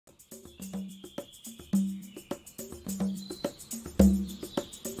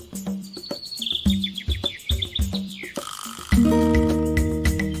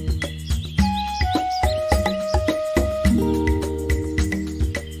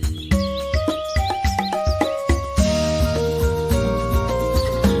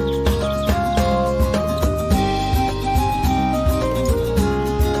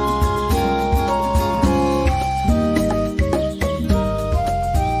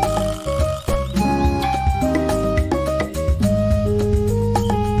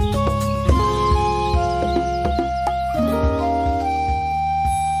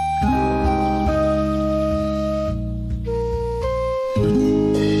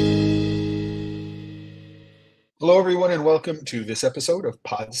Hello, everyone, and welcome to this episode of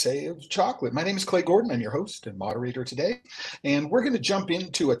Pod Save Chocolate. My name is Clay Gordon. I'm your host and moderator today, and we're going to jump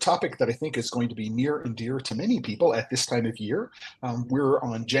into a topic that I think is going to be near and dear to many people at this time of year. We're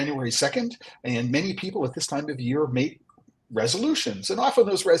on January 2nd, and many people at this time of year make resolutions, and often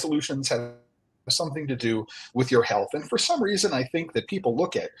those resolutions have something to do with your health. And for some reason, I think that people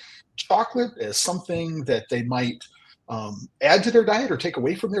look at chocolate as something that they might add to their diet or take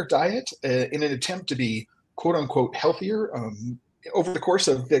away from their diet in an attempt to be quote unquote healthier over the course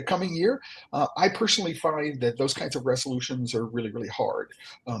of the coming year. I personally find that those kinds of resolutions are really, really hard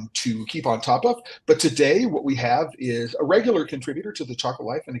to keep on top of. But today, what we have is a regular contributor to The Chocolate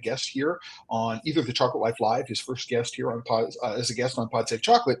Life and a guest here on either The Chocolate Life Live. His first guest here on as a guest on Pod Save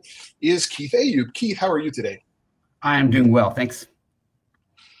Chocolate is Keith Ayoob. Keith, how are you today? I am doing well, thanks.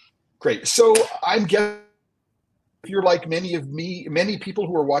 Great. So I'm guessing, if you're like many people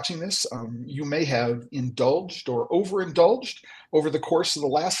who are watching this, you may have indulged or overindulged over the course of the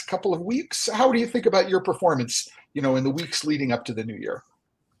last couple of weeks. How do you think about your performance, in the weeks leading up to the new year?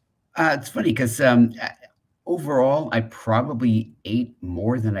 It's funny because overall, I probably ate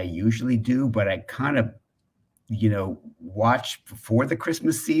more than I usually do, but I kind of, watch before the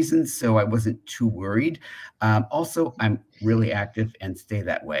Christmas season, so I wasn't too worried. Also, I'm really active and stay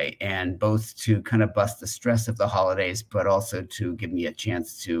that way, and both to kind of bust the stress of the holidays, but also to give me a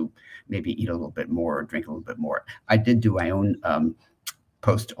chance to maybe eat a little bit more or drink a little bit more. I did do my own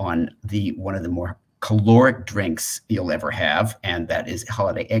post on one of the more caloric drinks you'll ever have, and that is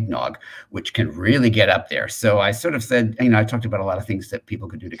holiday eggnog, which can really get up there. So I sort of said, I talked about a lot of things that people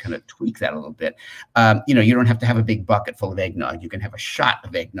could do to kind of tweak that a little bit. You don't have to have a big bucket full of eggnog. You can have a shot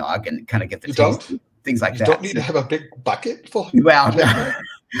of eggnog and kind of get the taste, things like that. You don't need to have a big bucket full of eggnog.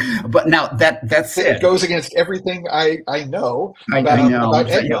 But now that's it. It goes against everything I know about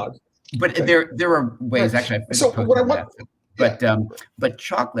eggnog. But okay. there are ways, right. Actually. So what I want, but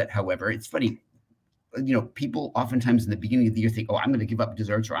chocolate, however, it's funny. People oftentimes in the beginning of the year think, oh, I'm going to give up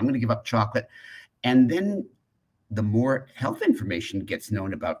desserts or I'm going to give up chocolate. And then the more health information gets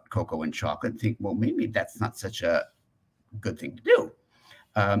known about cocoa and chocolate, think, well, maybe that's not such a good thing to do.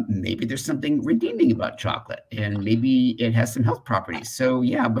 Maybe there's something redeeming about chocolate and maybe it has some health properties. So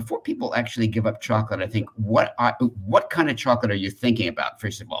yeah, before people actually give up chocolate, I think what kind of chocolate are you thinking about?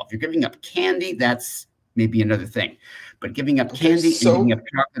 First of all, if you're giving up candy, that's maybe another thing, but giving up candy and giving up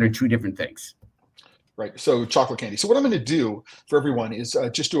chocolate are two different things. Right. So chocolate candy. So what I'm going to do for everyone is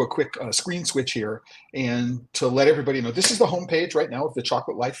just do a quick screen switch here and to let everybody know, this is the homepage right now of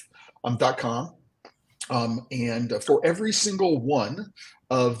TheChocolateLife.com. And for every single one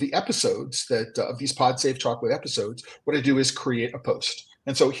of the episodes of these Pod Save Chocolate episodes, what I do is create a post.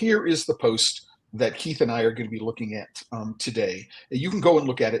 And so here is the post that Keith and I are going to be looking at today. You can go and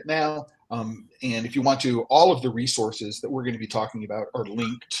look at it now. And if you want to, all of the resources that we're going to be talking about are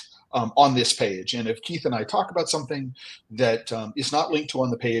linked on this page. And if Keith and I talk about something that is not linked to on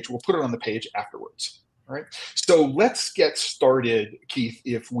the page, we'll put it on the page afterwards. All right. So let's get started, Keith,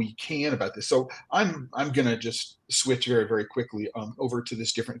 if we can, about this. So I'm going to just switch very, very quickly over to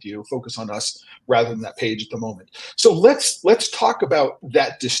this different view, focus on us rather than that page at the moment. So let's talk about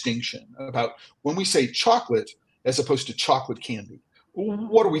that distinction about when we say chocolate as opposed to chocolate candy.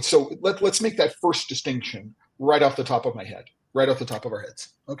 What are we? So let's make that first distinction right off the top of my head. Right off the top of our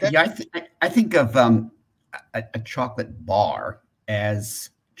heads. Okay. Yeah, I think of a chocolate bar as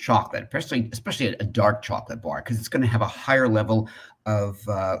chocolate, especially a dark chocolate bar, because it's going to have a higher level of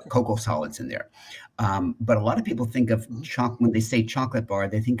cocoa solids in there. But a lot of people think of when they say chocolate bar,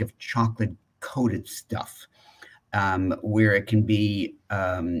 they think of chocolate coated stuff, where it can be.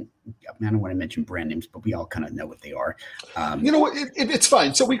 I don't want to mention brand names, but we all kind of know what they are. It's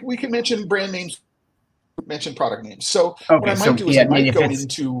fine. So we can mention brand names. Mention product names. So what I might do is I might go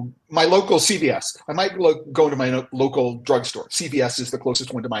into my local CVS. I might go into my local drugstore. CVS is the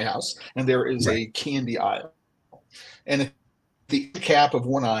closest one to my house, and there is a candy aisle. And at the cap of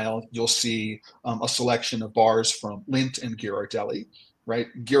one aisle, you'll see a selection of bars from Lindt and Ghirardelli. Right,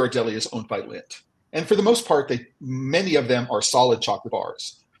 Ghirardelli is owned by Lindt, and for the most part, many of them are solid chocolate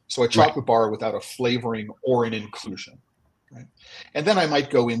bars. So a chocolate bar without a flavoring or an inclusion. Right. And then I might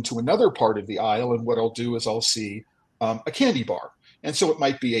go into another part of the aisle, and what I'll do is I'll see a candy bar. And so it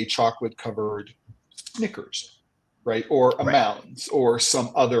might be a chocolate-covered Snickers, right, or a Mounds, or some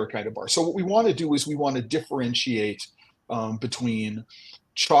other kind of bar. So what we want to do is we want to differentiate between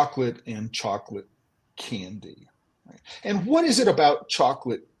chocolate and chocolate candy. Right? And what is it about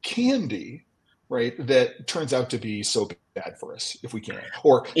chocolate candy, right, that turns out to be so bad for us, if we can?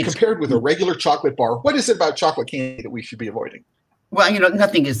 Or compared with a regular chocolate bar, what is it about chocolate candy that we should be avoiding? Well,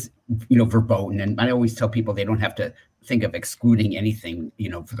 nothing is, verboten. And I always tell people they don't have to think of excluding anything,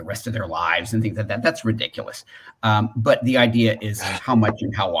 for the rest of their lives and things like that. That's ridiculous. But the idea is how much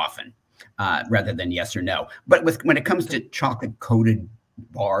and how often, rather than yes or no. But when it comes to chocolate coated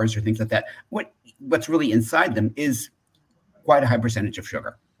bars or things like that, what's really inside them is quite a high percentage of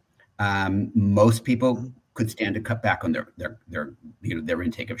sugar. Most people could stand to cut back on their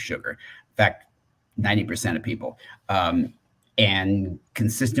intake of sugar. In fact, 90% of people. And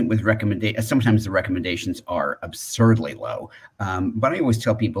consistent with sometimes the recommendations are absurdly low. But I always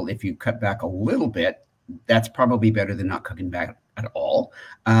tell people, if you cut back a little bit, that's probably better than not cutting back at all.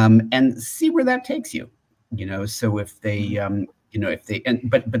 And see where that takes you. So if they,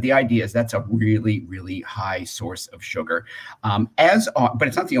 but the idea is that's a really, really high source of sugar, but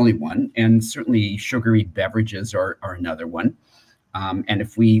it's not the only one. And certainly sugary beverages are another one. And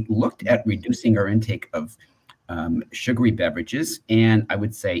if we looked at reducing our intake of sugary beverages, and I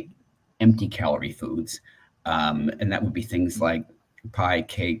would say empty calorie foods, and that would be things like pie,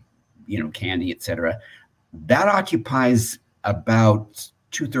 cake, candy, etc. That occupies about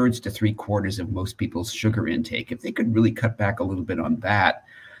 2/3 to 3/4 of most people's sugar intake. If they could really cut back a little bit on that,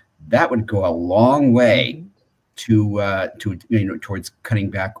 that would go a long way towards cutting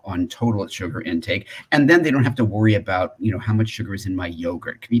back on total sugar intake. And then they don't have to worry about, how much sugar is in my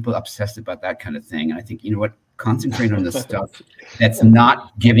yogurt. People obsess about that kind of thing. And I think, concentrate on the stuff that's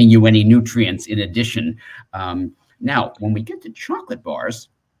not giving you any nutrients in addition. Now, when we get to chocolate bars,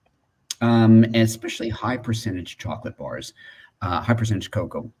 and especially high percentage chocolate bars, high percentage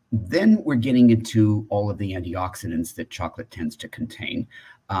cocoa, then we're getting into all of the antioxidants that chocolate tends to contain.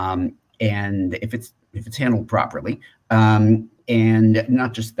 And if it's handled properly, and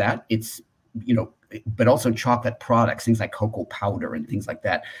not just that, it's, but also chocolate products, things like cocoa powder and things like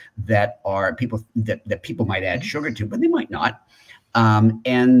that, that people might add sugar to, but they might not.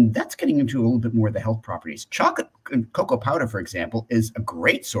 And that's getting into a little bit more of the health properties. Chocolate cocoa powder, for example, is a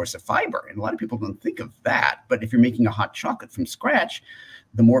great source of fiber. And a lot of people don't think of that. But if you're making a hot chocolate from scratch,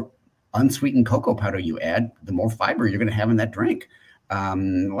 the more unsweetened cocoa powder you add, the more fiber you're going to have in that drink. A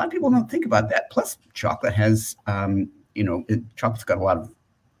lot of people don't think about that. Plus, chocolate has, chocolate's got a lot of,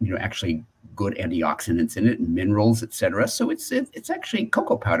 actually good antioxidants in it, and minerals, etc. So it's actually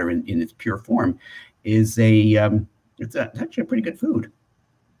cocoa powder in its pure form is it's actually a pretty good food.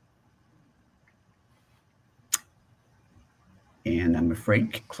 And I'm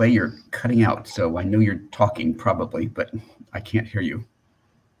afraid, Clay, you're cutting out. So I know you're talking probably, but I can't hear you.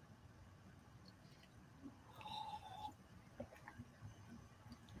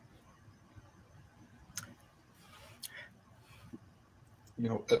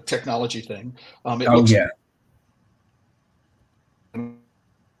 A technology thing. Yeah. I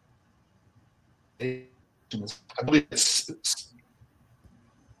believe it's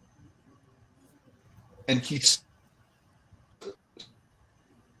and Keith's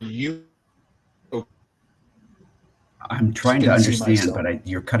I'm trying to understand, but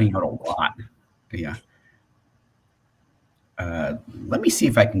you're cutting out a lot. Yeah. Let me see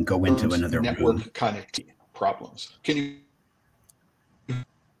if I can go into another network room. connectivity problems. Can you?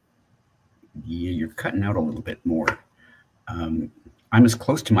 Yeah, you're cutting out a little bit more. I'm as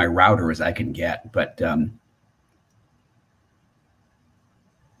close to my router as I can get, but am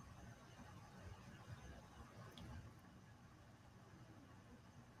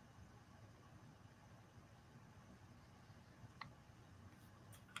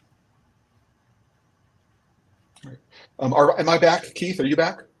I back, Keith? Are you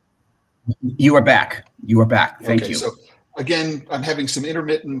back? You are back. You are back. Thank you. So again, I'm having some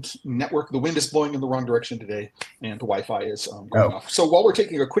intermittent network. The wind is blowing in the wrong direction today, and the Wi-Fi is going off. So while we're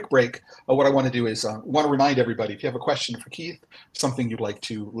taking a quick break, what I want to do is want to remind everybody, if you have a question for Keith, something you'd like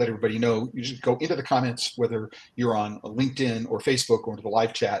to let everybody know, you just go into the comments, whether you're on LinkedIn or Facebook or into the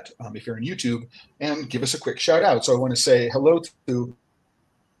live chat, if you're on YouTube, and give us a quick shout out. So I want to say hello to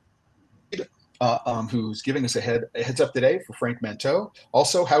who's giving us a heads up today for Frank Manteau.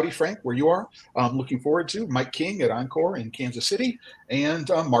 Also, howdy, Frank, where you are. Looking forward to Mike King at Encore in Kansas City, and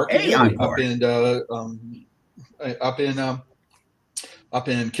Mark up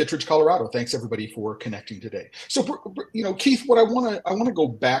in Kittredge, Colorado. Thanks everybody for connecting today. So, Keith, what I want to go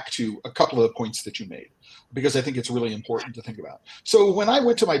back to a couple of the points that you made, because I think it's really important to think about. So when I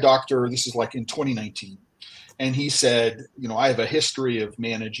went to my doctor, this is like in 2019, and he said, I have a history of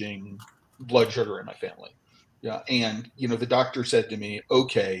managing blood sugar in my family. Yeah. And, the doctor said to me,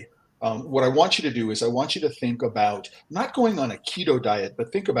 okay, what I want you to do is I want you to think about not going on a keto diet,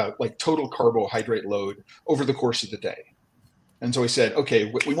 but think about like total carbohydrate load over the course of the day. And so I said,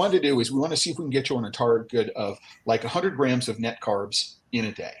 okay, what we want to do is we want to see if we can get you on a target of like 100 grams of net carbs in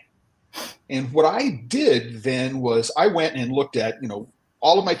a day. And what I did then was I went and looked at,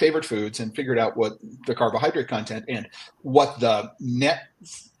 all of my favorite foods and figured out what the carbohydrate content and what the net,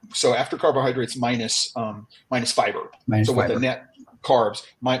 so after carbohydrates minus fiber. So what the net carbs,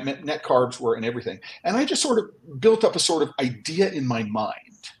 my net carbs were and everything. And I just sort of built up a sort of idea in my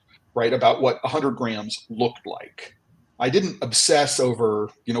mind, right, about what 100 grams looked like. I didn't obsess over,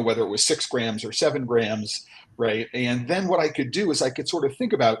 whether it was 6 grams or 7 grams, right? And then what I could do is I could sort of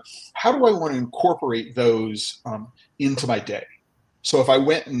think about how do I want to incorporate those into my day. So if I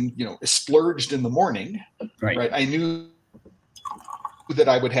went and, splurged in the morning, right, I knew that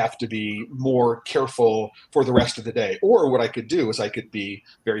I would have to be more careful for the rest of the day. Or what I could do is I could be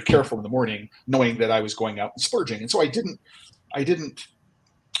very careful in the morning, knowing that I was going out and splurging. And so I didn't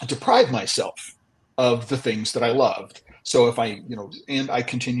deprive myself of the things that I loved. So if I, and I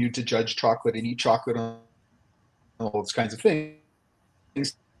continued to judge chocolate and eat chocolate and all those kinds of things,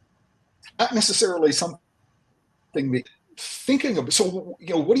 not necessarily something that thinking of. So,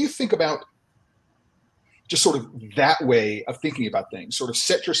 what do you think about just sort of that way of thinking about things? Sort of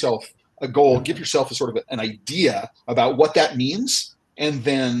set yourself a goal, give yourself a sort of an idea about what that means, and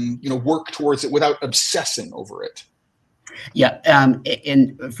then, work towards it without obsessing over it. Yeah.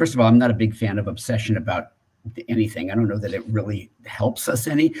 And first of all, I'm not a big fan of obsession about anything. I don't know that it really helps us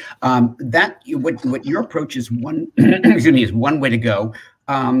any. What your approach is is one way to go.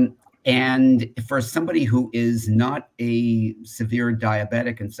 And for somebody who is not a severe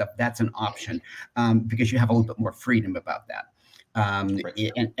diabetic and stuff, that's an option because you have a little bit more freedom about that.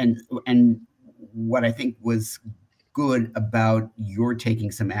 Right. And what I think was good about your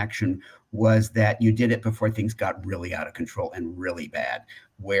taking some action was that you did it before things got really out of control and really bad,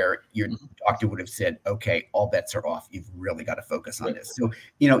 where your doctor would have said, okay, all bets are off. You've really got to focus on this. So,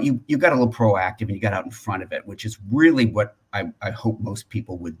 you got a little proactive and you got out in front of it, which is really what I hope most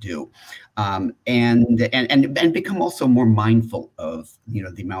people would do. And become also more mindful of,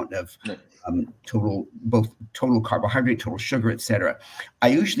 the amount of both total carbohydrate, total sugar, et cetera. I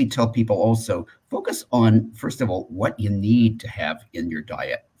usually tell people also focus on, first of all, what you need to have in your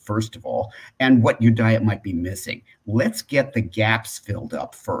diet, first of all, and what your diet might be missing. Let's get the gaps filled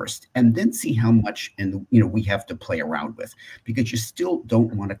up first, and then see how much we have to play around with, because you still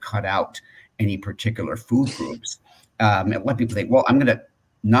don't want to cut out any particular food groups. And let people think, well, I'm going to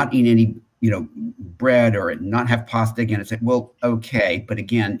not eat any bread or not have pasta again. It's like, well, okay, but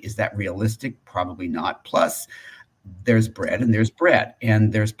again, is that realistic? Probably not. Plus, there's bread and there's bread,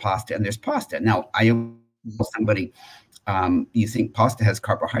 and there's pasta and there's pasta. Now, I tell somebody, you think pasta has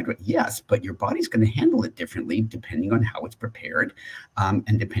carbohydrate? Yes, but your body's going to handle it differently depending on how it's prepared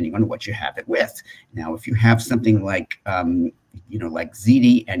and depending on what you have it with. Now, if you have something like, like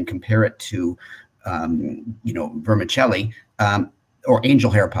ziti and compare it to, vermicelli, or angel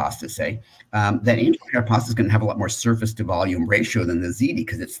hair pasta, say, that angel hair pasta is going to have a lot more surface to volume ratio than the ziti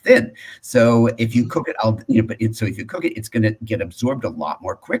because it's thin. So if you cook it, if you cook it, it's going to get absorbed a lot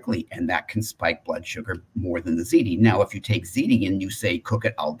more quickly, and that can spike blood sugar more than the ziti. Now, if you take ziti and you say cook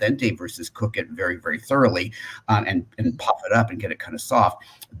it al dente versus cook it very, very thoroughly, and puff it up and get it kind of soft,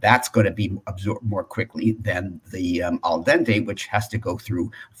 that's going to be absorbed more quickly than the al dente, which has to go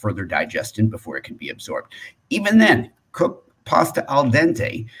through further digestion before it can be absorbed. Even then, cook pasta al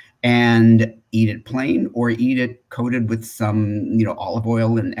dente and eat it plain, or eat it coated with some, olive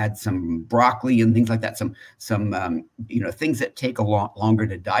oil and add some broccoli and things like that. Some things that take a lot longer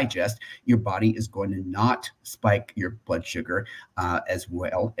to digest. Your body is going to not spike your blood sugar as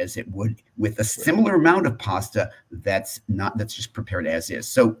well as it would with a similar amount of pasta that's just prepared as is.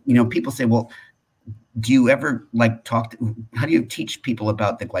 So, people say, well, do you ever how do you teach people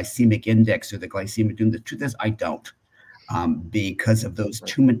about the glycemic index or the glycemic doom? The truth is, I don't. Because of those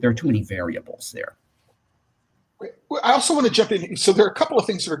there are too many variables there. I also want to jump in. So there are a couple of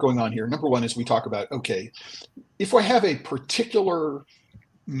things that are going on here. Number one is we talk about, okay, if I have a particular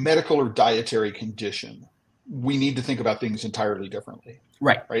medical or dietary condition, we need to think about things entirely differently.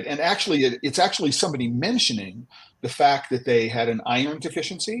 Right. And actually, it's actually somebody mentioning the fact that they had an iron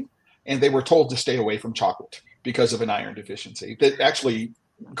deficiency and they were told to stay away from chocolate because of an iron deficiency. That actually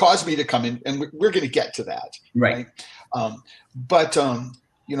caused me to come in, and we're going to get to that. Right.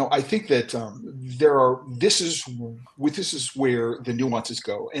 I think that this is where the nuances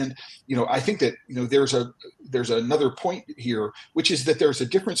go. And, I think that, there's another point here, which is that there's a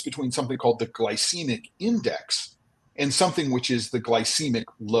difference between something called the glycemic index and something which is the glycemic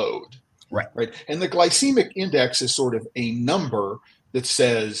load. Right. And the glycemic index is sort of a number that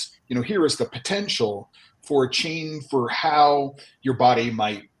says, here is the potential for a chain for how your body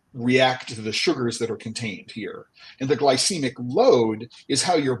might react to the sugars that are contained here. And the glycemic load is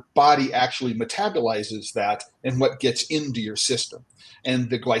how your body actually metabolizes that and what gets into your system. And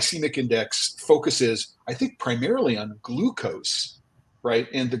the glycemic index focuses, I think, primarily on glucose, right?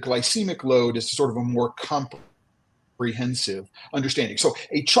 And the glycemic load is sort of a more comprehensive understanding. So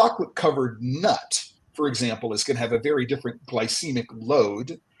a chocolate-covered nut, for example, is going to have a very different glycemic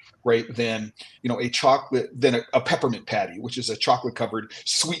load, right, than a peppermint patty, which is a chocolate-covered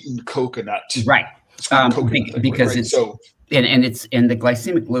sweetened coconut. Right. Because right? it's so, and the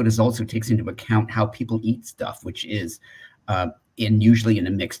glycemic load is also takes into account how people eat stuff, which is usually in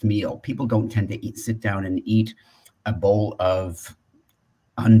a mixed meal. People don't tend to sit down and eat a bowl of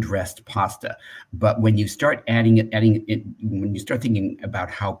undressed pasta, but when you start adding it, when you start thinking about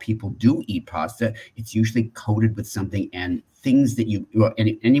how people do eat pasta, it's usually coated with something, and things that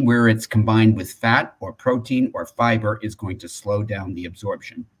anywhere it's combined with fat or protein or fiber is going to slow down the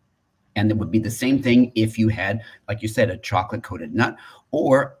absorption. And it would be the same thing if you had, like you said, a chocolate coated nut,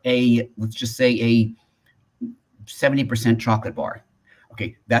 or let's just say a 70% chocolate bar.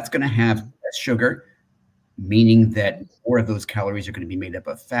 Okay, that's going to have less sugar, meaning that more of those calories are going to be made up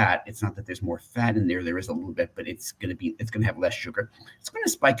of fat. It's not that there's more fat in there. There is a little bit, but it's going to have less sugar. It's going to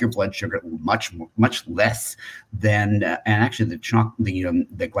spike your blood sugar much less than, and actually the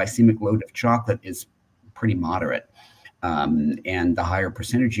glycemic load of chocolate is pretty moderate. And the higher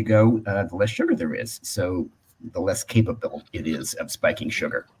percentage you go, the less sugar there is. So the less capable it is of spiking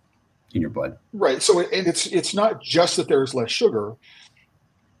sugar in your blood. Right. So, and it's not just that there is less sugar.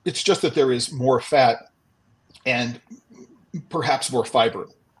 It's just that there is more fat and perhaps more fiber.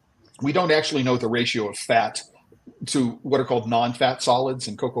 We don't actually know the ratio of fat to what are called non-fat solids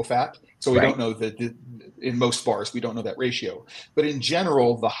and cocoa fat. So we don't know that in most bars, we don't know that ratio. But in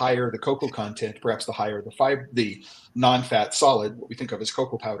general, the higher the cocoa content, perhaps the higher the non-fat solid, what we think of as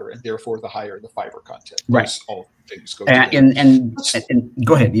cocoa powder, and therefore the higher the fiber content. Right. Those all things go together. And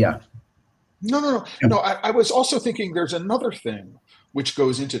go ahead. Yeah. No. I was also thinking there's another thing which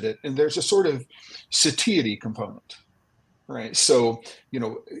goes into that, and there's a sort of satiety component, right? So,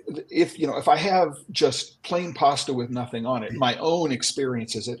 if I have just plain pasta with nothing on it, my own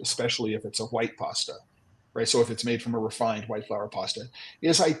experience is it, especially if it's a white pasta, right? So if it's made from a refined white flour pasta,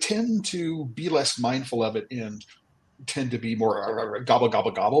 is I tend to be less mindful of it and tend to be more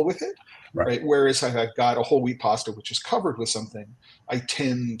gobble with it, right? Whereas if I've got a whole wheat pasta which is covered with something, I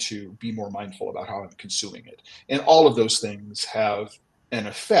tend to be more mindful about how I'm consuming it. And all of those things have an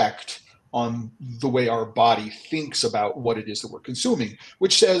effect on the way our body thinks about what it is that we're consuming,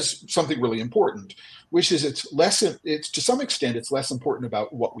 which says something really important, which is it's to some extent, it's less important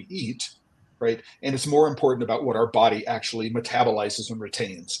about what we eat, right? And it's more important about what our body actually metabolizes and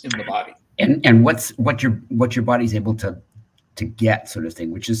retains in the body. And what your body's able to get, sort of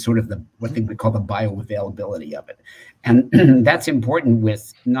thing, which is sort of what we call the bioavailability of it. And that's important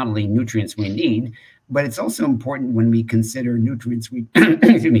with not only nutrients we need, but it's also important when we consider nutrients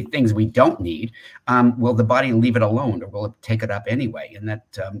things we don't need. Will the body leave it alone, or will it take it up anyway? And that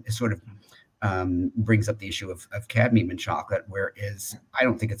sort of brings up the issue of cadmium in chocolate, whereas I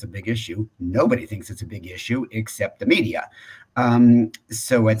don't think it's a big issue. Nobody thinks it's a big issue except the media.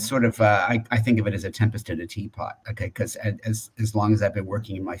 So it's sort of, I think of it as a tempest in a teapot, okay? Because as long as I've been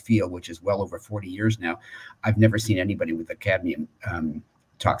working in my field, which is well over 40 years now, I've never seen anybody with a cadmium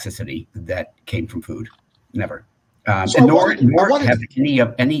toxicity that came from food, never. Nor have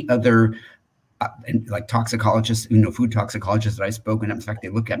any other like toxicologists, food toxicologists that I've spoken. In fact, they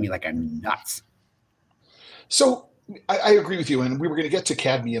look at me like I'm nuts. So I agree with you, and we were going to get to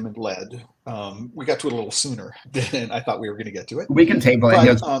cadmium and lead. We got to it a little sooner than I thought we were going to get to it. We can table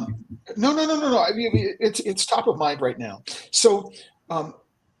it. No. I mean, it's top of mind right now. So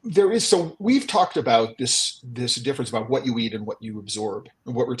we've talked about this difference about what you eat and what you absorb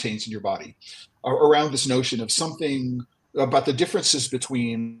and what retains in your body, around this notion of something about the differences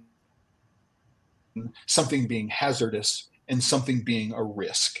between something being hazardous and something being a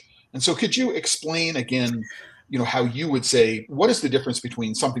risk. And so could you explain again, how you would say, what is the difference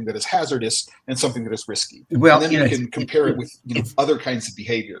between something that is hazardous and something that is risky? Well, and then we can compare it with other kinds of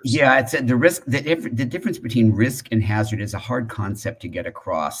behaviors. Yeah, it's the risk. The difference between risk and hazard is a hard concept to get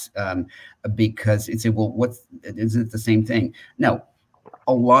across, because it's is it the same thing? No,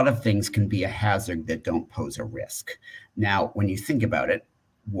 a lot of things can be a hazard that don't pose a risk. Now, when you think about it,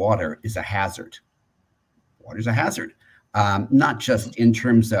 water is a hazard. Water's a hazard. Not just in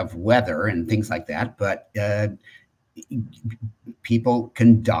terms of weather and things like that, but people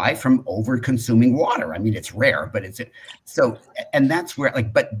can die from over consuming water. I mean, it's rare, but it's so, and that's where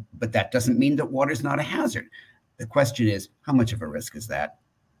like, but that doesn't mean that water is not a hazard. The question is, how much of a risk is that?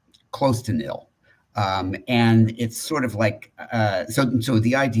 Close to nil. And it's sort of like, so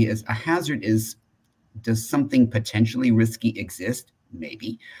the idea is a hazard is, does something potentially risky exist?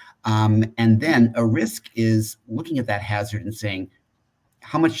 Maybe. And then a risk is looking at that hazard and saying,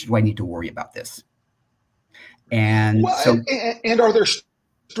 how much do I need to worry about this? And well, so, and are there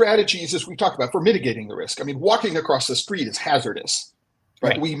strategies, as we talked about, for mitigating the risk? I mean, walking across the street is hazardous,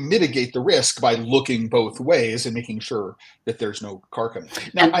 right? We mitigate the risk by looking both ways and making sure that there's no car coming.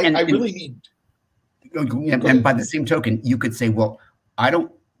 Now, I really need. And by the same token, you could say, well, I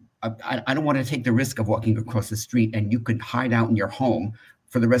don't want to take the risk of walking across the street, and you could hide out in your home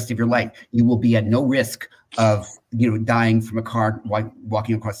for the rest of your life. You will be at no risk of, dying from a car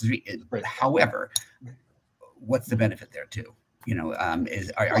walking across the street. Right. However, what's the benefit there too?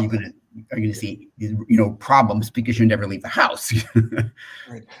 Are you going to see problems because you never leave the house?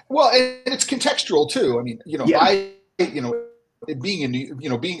 Right. Well, and it's contextual too. I mean,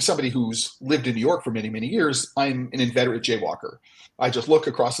 being somebody who's lived in New York for many, many years, I'm an inveterate jaywalker. I just look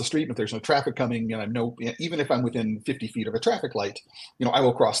across the street, and if there's no traffic coming, and even if I'm within 50 feet of a traffic light, I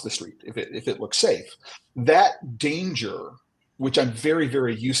will cross the street if it looks safe. That danger, which I'm very,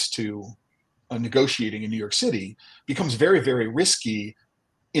 very used to negotiating in New York City, becomes very, very risky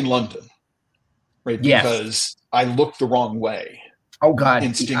in London, right? Yes. Because I look the wrong way. Oh God,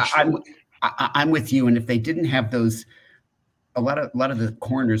 instinctually. I'm with you. And if they didn't have those, a lot of the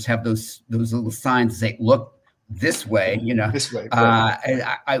corners have those little signs that say, "Look this way," This way. Right.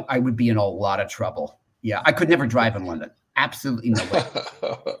 I would be in a lot of trouble. Yeah, I could never drive in London. Absolutely no way.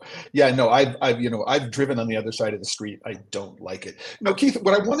 Yeah, no, I've driven on the other side of the street. I don't like it. No, Keith,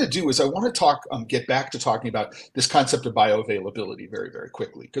 what I want to do is I want to get back to talking about this concept of bioavailability very, very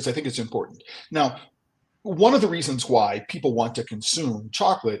quickly, because I think it's important. Now, one of the reasons why people want to consume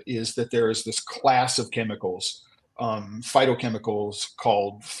chocolate is that there is this class of chemicals, phytochemicals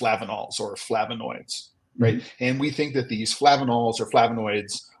called flavanols or flavonoids, right? Mm-hmm. And we think that these flavanols or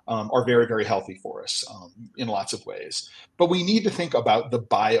flavonoids are very, very healthy for us in lots of ways. But we need to think about the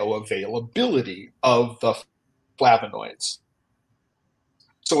bioavailability of the flavonoids.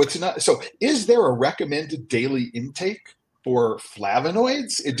 So is there a recommended daily intake for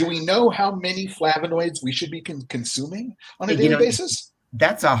flavonoids? Do we know how many flavonoids we should be consuming on a daily basis?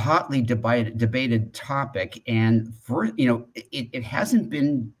 That's a hotly debated topic, and it hasn't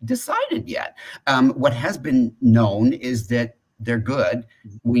been decided yet. What has been known is that they're good.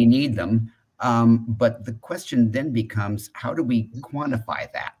 We need them. But the question then becomes, how do we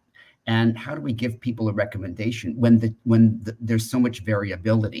quantify that? And how do we give people a recommendation when there's so much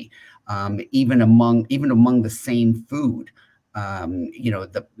variability, even among the same food? How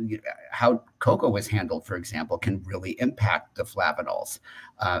cocoa is handled, for example, can really impact the flavanols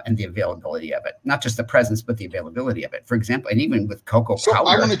and the availability of it. Not just the presence, but the availability of it. For example, and even with cocoa powder.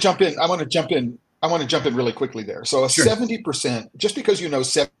 I want to jump in really quickly there. So 70%, just because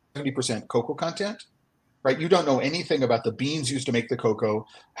 70% cocoa content, right? You don't know anything about the beans used to make the cocoa,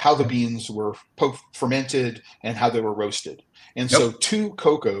 how the beans were fermented, and how they were roasted. And so two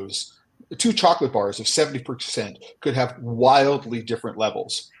chocolate bars of 70% could have wildly different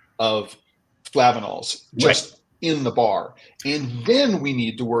levels of flavanols just in the bar. And then we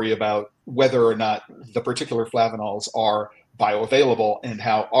need to worry about whether or not the particular flavanols are bioavailable and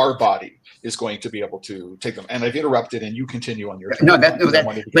how our body is going to be able to take them. And I've interrupted, and you continue on your turn.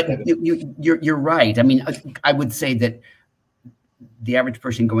 You're right. I mean, I would say that the average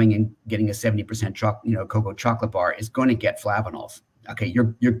person going and getting a 70% cocoa chocolate bar is going to get flavanols. Okay,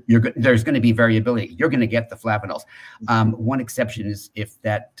 there's going to be variability. You're going to get the flavanols. One exception is if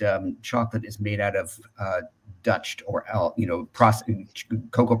that chocolate is made out of Dutched or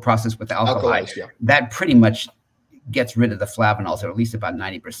cocoa processed with alkali. That pretty much gets rid of the flavanols, or at least about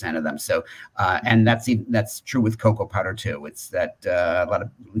 90% of them. So, and that's true with cocoa powder too. It's that a lot of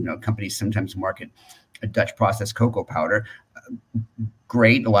companies sometimes market a Dutch processed cocoa powder.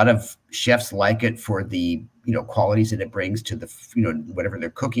 Great, a lot of chefs like it for the qualities that it brings to the whatever they're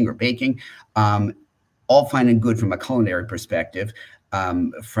cooking or baking. All fine and good from a culinary perspective.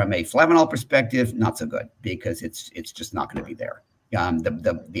 From a flavanol perspective, not so good, because it's just not going to be there.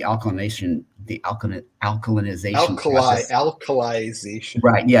 The alkalinization process. Alkalization.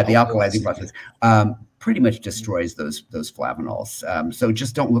 Right. Yeah. The alkalizing process pretty much destroys those flavanols. So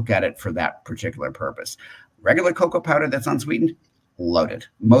just don't look at it for that particular purpose. Regular cocoa powder that's unsweetened, loaded.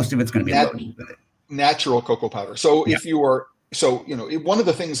 Most of it's going to be loaded with it. Natural cocoa powder. So if you are so, one of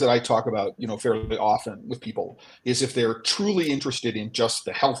the things that I talk about, fairly often with people is if they're truly interested in just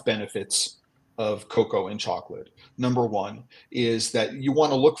the health benefits of cocoa and chocolate, number one is that you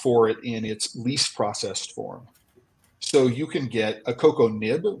want to look for it in its least processed form. So you can get a cocoa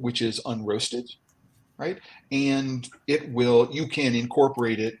nib, which is unroasted, right? And you can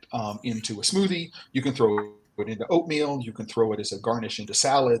incorporate it into a smoothie. You can throw it into oatmeal. You can throw it as a garnish into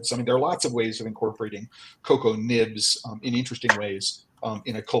salads. I mean, there are lots of ways of incorporating cocoa nibs in interesting ways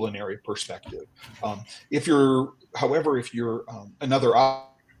in a culinary perspective. However, if you're another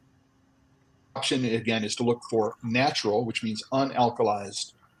option, again, is to look for natural, which means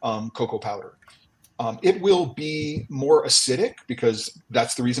unalkalized cocoa powder. It will be more acidic because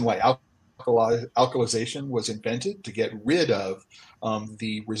that's the reason why alkalization was invented, to get rid of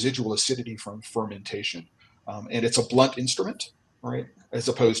the residual acidity from fermentation. And it's a blunt instrument, right? As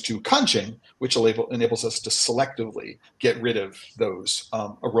opposed to conching, which enables us to selectively get rid of those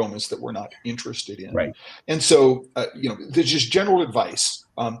aromas that we're not interested in. Right. And so, there's just general advice.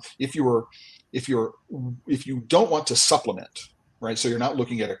 If you don't want to supplement, right? So you're not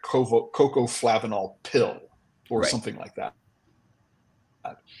looking at a cocoa flavanol pill or something like that.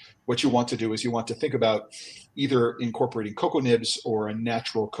 What you want to do is you want to think about either incorporating cocoa nibs or a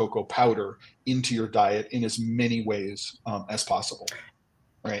natural cocoa powder into your diet in as many ways as possible,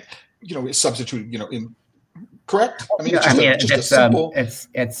 right? Substitute, correct? I mean, it's a simple.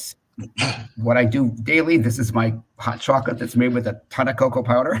 It's what I do daily. This is my hot chocolate that's made with a ton of cocoa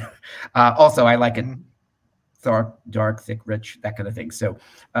powder. Also, I like it dark, thick, rich, that kind of thing. So,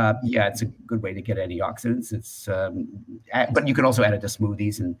 it's a good way to get antioxidants. It's, but you can also add it to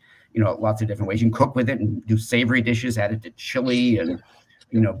smoothies and, lots of different ways. You can cook with it and do savory dishes, add it to chili and,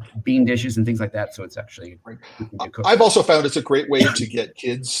 bean dishes and things like that. So it's actually, I've also found it's a great way to get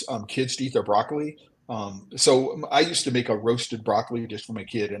kids to eat their broccoli. So I used to make a roasted broccoli dish for my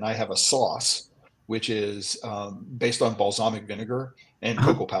kid, and I have a sauce, which is based on balsamic vinegar and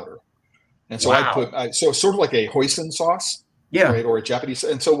cocoa powder. And so so sort of like a hoisin sauce, right, or a Japanese.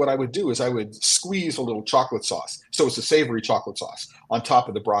 And so what I would do is I would squeeze a little chocolate sauce. So it's a savory chocolate sauce on top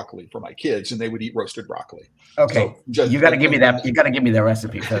of the broccoli for my kids, and they would eat roasted broccoli. Okay, so you got to give me that. You got to give me the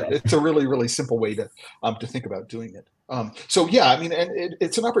recipe for that. It's a really, really simple way to think about doing it. So yeah, I mean, and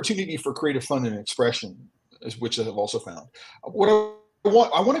it's an opportunity for creative fun and expression, which I've also found. What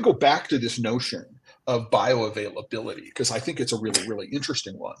I want to go back to this notion of bioavailability, because I think it's a really, really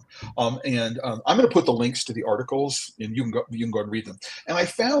interesting one. And I'm going to put the links to the articles, and you can go and read them. And I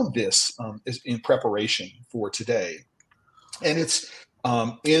found this in preparation for today, and it's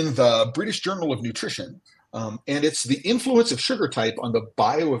in the British Journal of Nutrition, and it's the influence of sugar type on the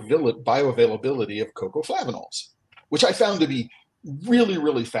bioavailability of cocoa flavanols, which I found to be really,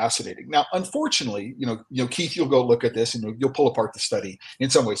 really fascinating. Now, unfortunately, Keith, you'll go look at this and you'll pull apart the study. In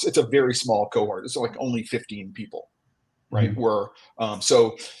some ways, it's a very small cohort. It's like only 15 people, right?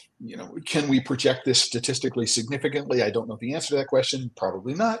 Can we project this statistically significantly? I don't know the answer to that question.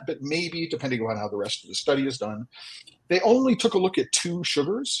 Probably not, but maybe, depending on how the rest of the study is done. They only took a look at two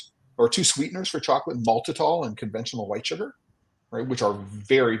sugars or two sweeteners for chocolate, maltitol and conventional white sugar, right? Which are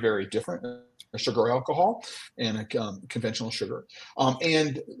very, very different. A sugar alcohol and a conventional sugar.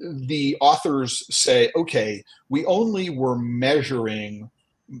 And the authors say, okay, we only were measuring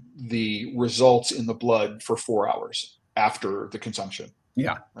the results in the blood for 4 hours after the consumption.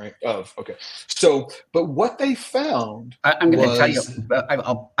 Yeah. Right. So, but what they found, I'm going to tell you,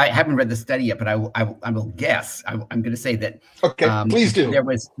 I haven't read the study yet, but I will guess. I'm going to say that. Okay, please do.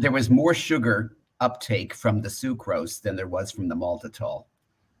 There was more sugar uptake from the sucrose than there was from the maltitol.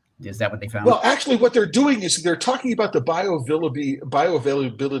 Is that what they found? Well, actually, what they're doing is they're talking about the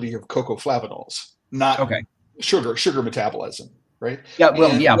bioavailability of cocoa flavanols, not sugar metabolism, right? Yeah,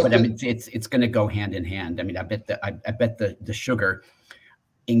 well, but I mean, it's going to go hand in hand. I mean, I bet the sugar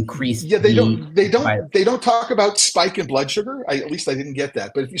increased. Yeah, they don't talk about spike in blood sugar. At least I didn't get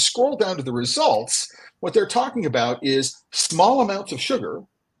that. But if you scroll down to the results, what they're talking about is small amounts of sugar,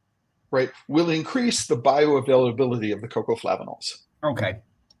 right, will increase the bioavailability of the cocoa flavanols. Okay.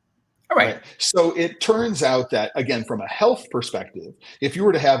 All right. So it turns out that, again, from a health perspective, if you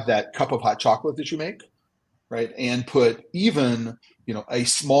were to have that cup of hot chocolate that you make, right, and put even, a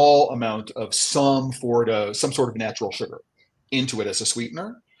small amount of some sort of natural sugar into it as a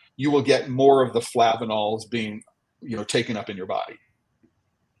sweetener, you will get more of the flavanols being, taken up in your body,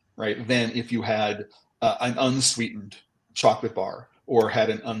 right, than if you had an unsweetened chocolate bar or had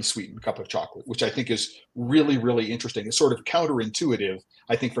an unsweetened cup of chocolate, which I think is really, really interesting. It's sort of counterintuitive,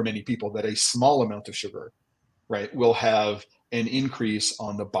 I think, for many people, that a small amount of sugar, right, will have an increase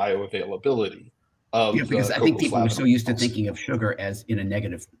on the bioavailability Yeah, of because the I think cocoa people are so used to flavonols. thinking of sugar as in a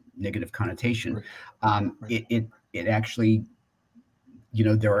negative connotation. Right, right. It actually,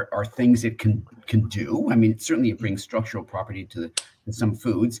 there are things it can do. I mean, certainly it brings structural property to some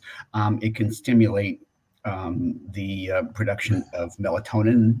foods. It can stimulate the production of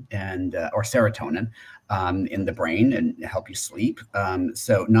melatonin and or serotonin in the brain and help you sleep.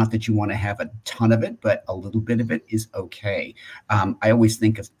 So not that you want to have a ton of it, but a little bit of it is okay. I always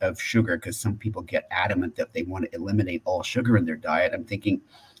think of sugar because some people get adamant that they want to eliminate all sugar in their diet. I'm thinking,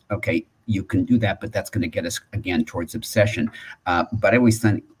 okay, you can do that, but that's going to get us again towards obsession. But I always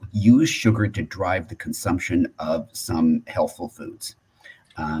think use sugar to drive the consumption of some healthful foods.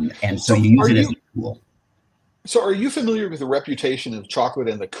 And so So you use it as a tool. so are you familiar with the reputation of chocolate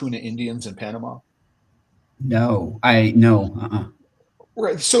and the Cuna Indians in Panama? No, no.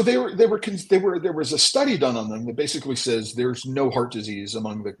 Right. So there was a study done on them that basically says there's no heart disease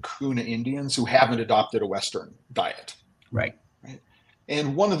among the Cuna Indians who haven't adopted a Western diet. Right. Right.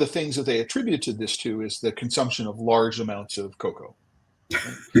 And one of the things that they attributed this to is the consumption of large amounts of cocoa.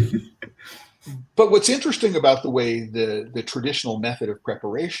 Right? But what's interesting about the way the traditional method of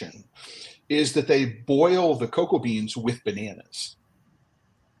preparation is that they boil the cocoa beans with bananas.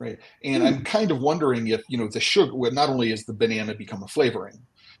 Right. And I'm kind of wondering if, the sugar, well, not only is the banana become a flavoring,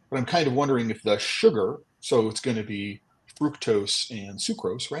 but I'm kind of wondering if the sugar, so it's going to be fructose and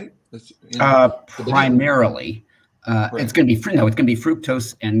sucrose, right? That's in the banana. Primarily, it's Right. going to be no, it's going to be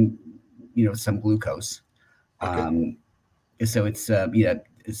fructose and some glucose. Okay. So it's so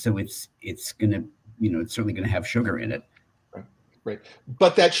it's going to it's certainly going to have sugar in it. Right. Right.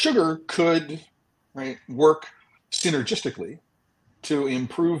 But that sugar could, right, work synergistically to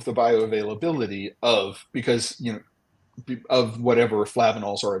improve the bioavailability of, because of whatever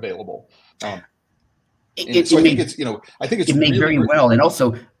flavanols are available. So I think it's It may really, very well, and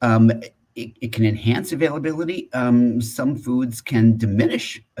also it can enhance availability. Some foods can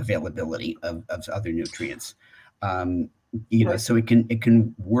diminish availability of other nutrients. right. So it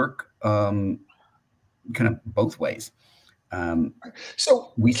can work kind of both ways.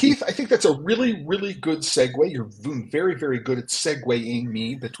 So We see. Keith, I think that's a really, really good segue. You're doing very, very good at segueing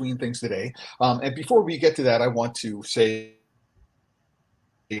me between things today. And before we get to that, I want to say,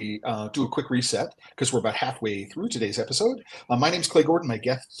 do a quick reset because we're about halfway through today's episode. My name is Clay Gordon. My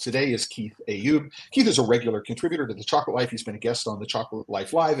guest today is Keith Ayoob. Keith is a regular contributor to The Chocolate Life. He's been a guest on The Chocolate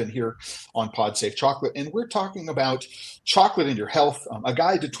Life Live and here on Pod Safe Chocolate. And we're talking about chocolate and your health, a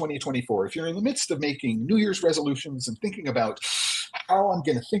guide to 2024. If you're in the midst of making New Year's resolutions and thinking about how I'm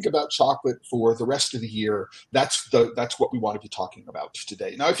going to think about chocolate for the rest of the year, that's what we want to be talking about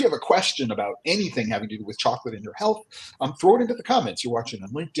today. Now, if you have a question about anything having to do with chocolate and your health, throw it into the comments. You're watching on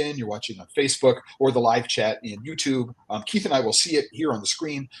LinkedIn, you're watching on Facebook, or the live chat in YouTube. Keith and I will see it here on the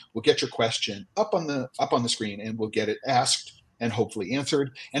screen. We'll get your question up on the screen, and we'll get it asked and hopefully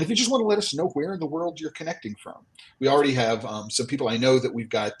answered. And if you just want to let us know where in the world you're connecting from, we already have some people. I know that we've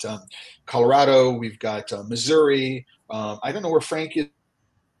got Colorado, we've got Missouri. I don't know where Frank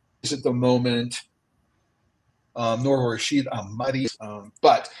is at the moment. Nor where Rashid Ahmadi,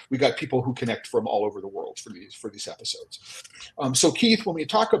 but we got people who connect from all over the world for these episodes. So Keith, when we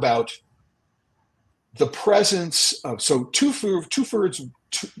talk about the presence of two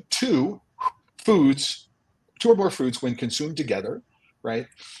or more foods when consumed together, right,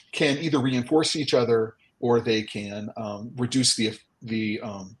 can either reinforce each other or they can reduce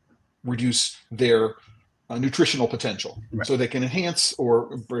their nutritional potential, Right. so they can enhance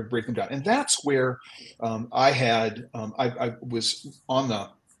or break them down. And that's where I was on the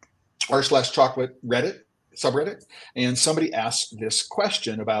r/chocolate Reddit subreddit, and somebody asked this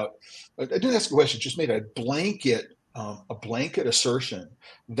question about, I didn't ask a question, just made a blanket assertion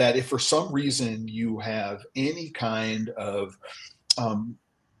that if for some reason you have any kind of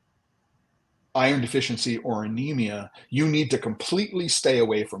iron deficiency or anemia, you need to completely stay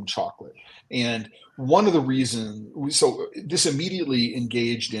away from chocolate. And one of the reasons, so this immediately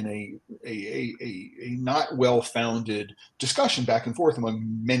engaged in a not well-founded discussion back and forth among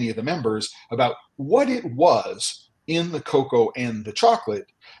many of the members about what it was in the cocoa and the chocolate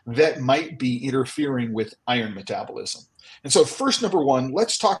that might be interfering with iron metabolism. And so first, number one,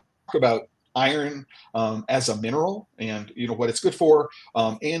 let's talk about iron as a mineral and what it's good for,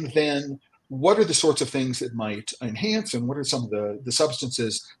 and then what are the sorts of things that might enhance, and what are some of the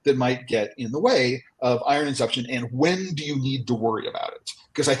substances that might get in the way of iron consumption, and when do you need to worry about it?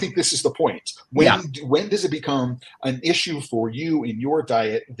 Because I think this is the point. When does it become an issue for you in your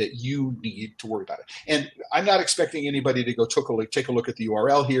diet that you need to worry about it? And I'm not expecting anybody to go take a look at the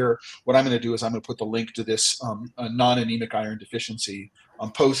URL here. What I'm going to do is I'm going to put the link to this non-anemic iron deficiency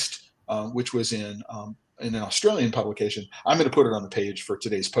post which was in an Australian publication. I'm going to put it on the page for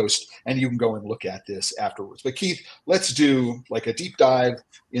today's post, and you can go and look at this afterwards. But Keith, let's do like a deep dive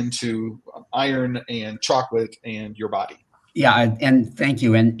into iron and chocolate and your body. Yeah, and thank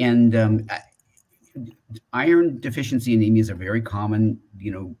you. And iron deficiency anemia is a very common,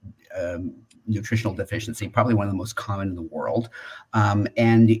 nutritional deficiency, probably one of the most common in the world. And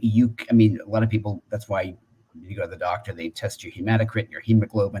I mean, a lot of people, that's why you go to the doctor, they test your hematocrit, your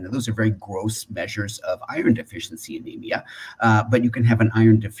hemoglobin, and those are very gross measures of iron deficiency anemia. But you can have an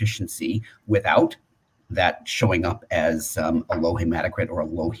iron deficiency without that showing up as a low hematocrit or a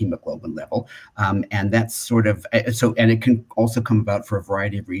low hemoglobin level. And that's sort of, and it can also come about for a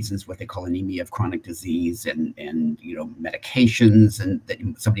variety of reasons, what they call anemia of chronic disease and medications, and that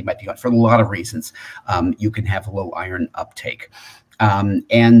somebody might be on for a lot of reasons. You can have low iron uptake. So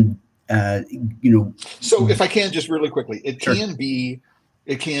if I can just really quickly, it can be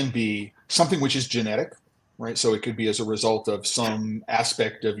something which is genetic, right? So it could be as a result of some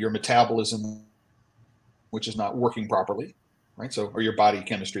aspect of your metabolism which is not working properly, right? So, or your body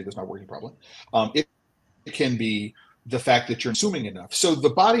chemistry that's not working properly. It can be the fact that you're consuming enough. So the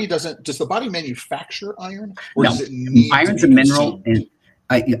body does the body manufacture iron, or does it need iron's to be a mineral, consumed?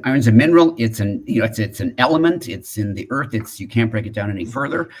 Iron's a mineral. It's an element. It's in the earth. You can't break it down any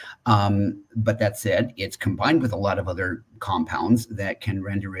further. But that said, it's combined with a lot of other compounds that can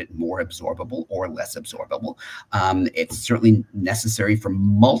render it more absorbable or less absorbable. It's certainly necessary for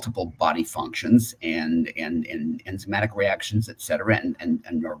multiple body functions and enzymatic reactions, et cetera,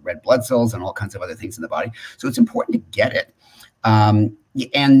 and red blood cells and all kinds of other things in the body. So it's important to get it.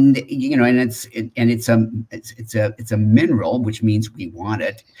 It's a mineral, which means we want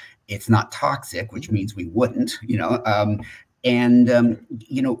it. It's not toxic, which means we wouldn't,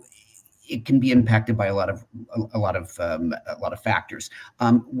 it can be impacted by a lot of factors.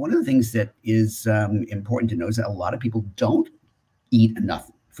 One of the things that is important to know is that a lot of people don't eat enough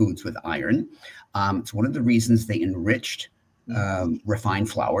foods with iron. It's one of the reasons they enriched refined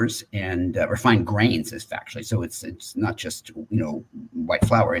flours and refined grains is actually. So it's not just, white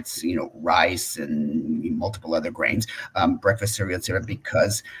flour, it's, rice and multiple other grains, breakfast cereal, et cetera,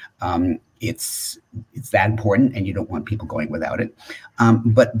 because it's that important and you don't want people going without it.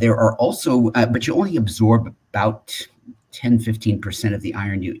 But there are also, but you only absorb about 10–15% of the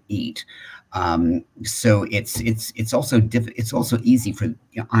iron you eat. So it's also easy for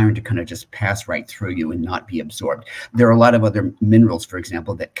iron to kind of just pass right through you and not be absorbed. There are a lot of other minerals, for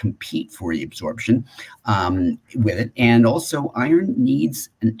example, that compete for the absorption with it. And also iron needs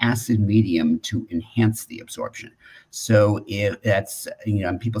an acid medium to enhance the absorption. So if that's,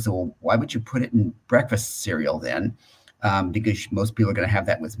 people say, well, why would you put it in breakfast cereal then? Because most people are going to have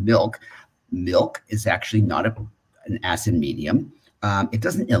that with milk. Milk is actually not an acid medium. It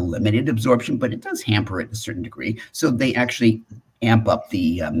doesn't eliminate absorption, but it does hamper it to a certain degree. So they actually amp up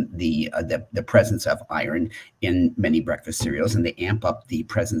the presence of iron in many breakfast cereals, and they amp up the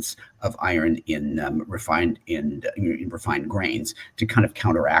presence of iron in refined grains to kind of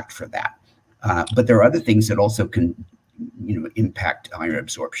counteract for that. But there are other things that also can, impact iron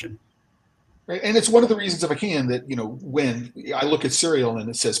absorption. Right. And it's one of the reasons, if I can, that, when I look at cereal and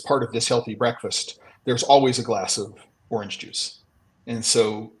it says part of this healthy breakfast, there's always a glass of orange juice. And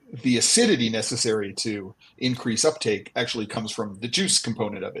so the acidity necessary to increase uptake actually comes from the juice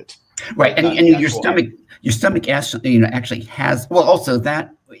component of it. Right. And your stomach actually has, well, also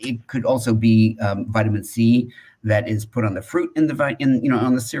that it could also be vitamin C that is put on the fruit in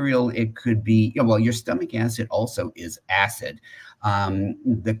on the cereal. It could be, well, your stomach acid also is acid.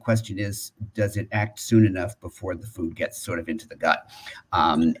 The question is, does it act soon enough before the food gets sort of into the gut?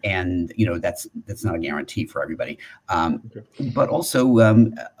 And that's not a guarantee for everybody. But also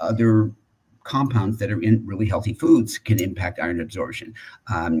other compounds that are in really healthy foods can impact iron absorption.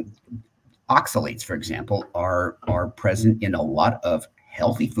 Oxalates, for example, are present in a lot of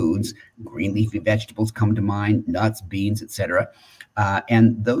healthy foods. Green leafy vegetables come to mind, nuts, beans, etc.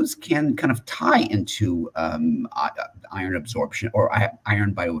 And those can kind of tie into iron absorption or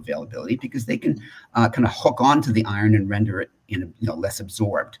iron bioavailability, because they can kind of hook onto the iron and render it less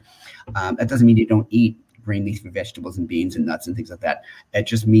absorbed. That doesn't mean you don't eat green leafy vegetables and beans and nuts and things like that. It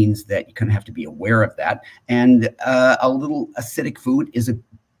just means that you kind of have to be aware of that. And a little acidic food is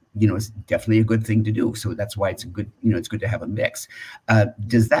is definitely a good thing to do. So that's why it's it's good to have a mix.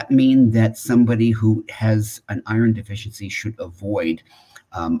 Does that mean that somebody who has an iron deficiency should avoid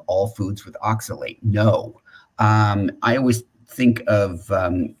all foods with oxalate? No. I always think of,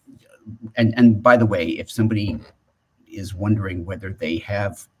 and by the way, if somebody is wondering whether they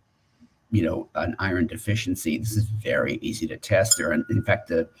have, an iron deficiency, this is very easy to test. In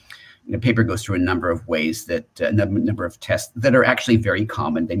fact, the paper goes through a number of ways that a number of tests that are actually very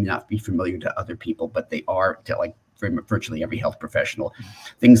common. They may not be familiar to other people, but they are to like virtually every health professional.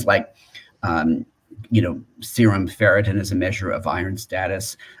 Things like serum ferritin is a measure of iron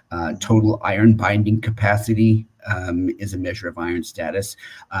status. Total iron binding capacity is a measure of iron status.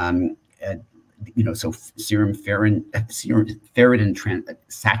 So serum ferritin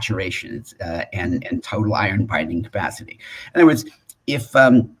saturation and total iron binding capacity. In other words, if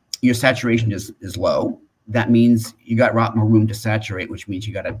your saturation is low, that means you got a lot more room to saturate, which means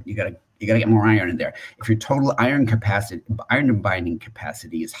you gotta get more iron in there. If your total iron binding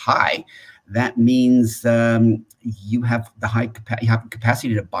capacity is high, that means you have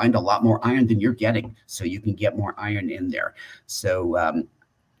capacity to bind a lot more iron than you're getting, so you can get more iron in there. So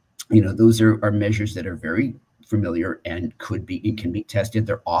those are measures that are very familiar and can be tested.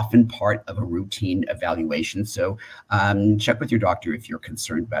 They're often part of a routine evaluation. So check with your doctor if you're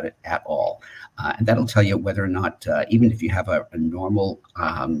concerned about it at all. And that'll tell you whether or not, even if you have a normal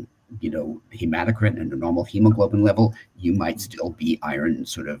hematocrit and a normal hemoglobin level, you might still be iron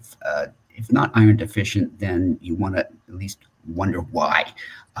if not iron deficient, then you want to at least wonder why.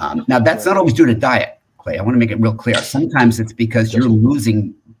 Now, that's not always due to diet, Clay. I want to make it real clear. Sometimes it's because you're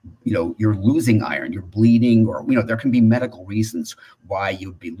losing iron, you're bleeding, or, there can be medical reasons why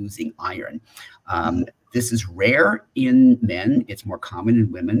you'd be losing iron. This is rare in men. It's more common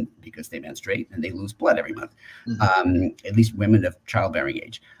in women because they menstruate and they lose blood every month, at least women of childbearing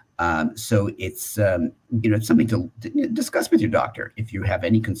age. So it's, it's something to discuss with your doctor if you have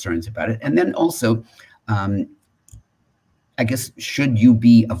any concerns about it. And then also, I guess, should you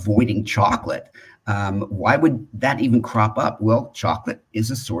be avoiding chocolate? Why would that even crop up? Well, chocolate is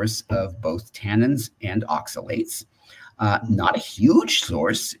a source of both tannins and oxalates. Not a huge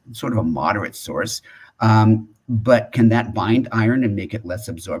source, sort of a moderate source. But can that bind iron and make it less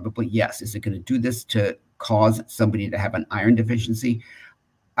absorbable? Yes. Is it going to do this to cause somebody to have an iron deficiency?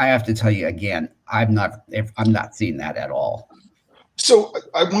 I have to tell you again, I'm not seeing that at all. So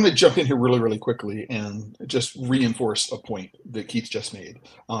I want to jump in here really, really quickly and just reinforce a point that Keith just made.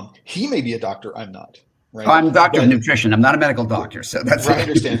 He may be a doctor, I'm not. Right? I'm a doctor of nutrition. I'm not a medical doctor, so that's right. I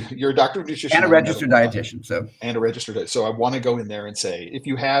understand. You're a doctor of nutrition and a registered dietitian. So I want to go in there and say, if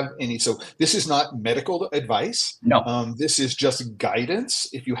you have any, so this is not medical advice. No. This is just guidance.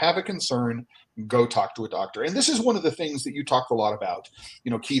 If you have a concern, go talk to a doctor. And this is one of the things that you talked a lot about,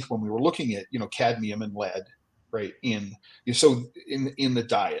 Keith, when we were looking at, cadmium and lead, right, in the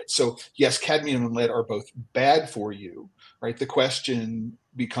diet. So yes, cadmium and lead are both bad for you, right? The question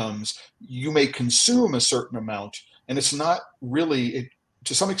becomes, you may consume a certain amount, and it's not really,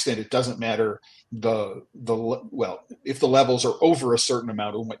 to some extent, it doesn't matter if the levels are over a certain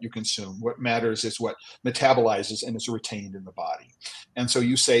amount of what you consume. What matters is what metabolizes and is retained in the body. And so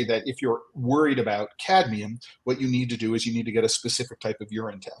you say that if you're worried about cadmium, what you need to do is you need to get a specific type of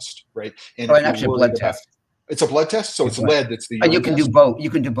urine test, right? And actually a blood test. It's a blood test, so it's lead that's the urine you can test? do both. You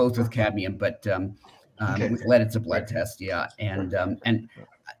can do both with cadmium, but with lead, it's a blood test. Yeah, and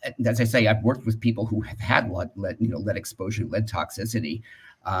as I say, I've worked with people who have had lead exposure, lead toxicity.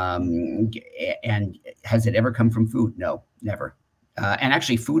 And has it ever come from food? No, never. And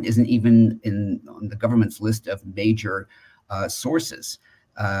actually, food isn't even on the government's list of major sources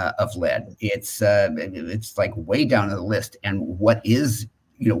of lead. It's like way down on the list. And what is,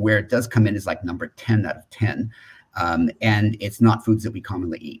 where it does come in is like number 10 out of 10. And it's not foods that we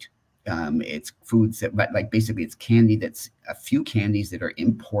commonly eat. It's foods that, basically it's candy that's a few candies that are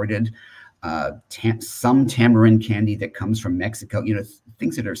imported, some tamarind candy that comes from Mexico,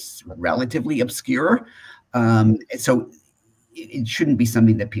 things that are relatively obscure. So it shouldn't be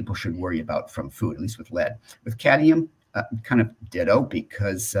something that people should worry about from food, at least with lead. With cadmium, kind of ditto,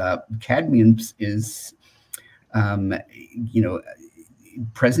 because cadmium is,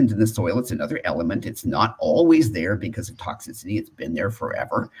 present in the soil. It's another element. It's not always there because of toxicity. It's been there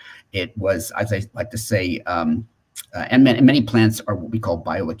forever. It was, as I like to say, and many plants are what we call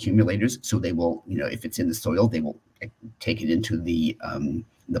bioaccumulators. So they will, if it's in the soil, they will take it into the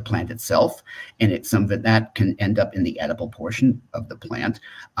plant itself, and some of that can end up in the edible portion of the plant.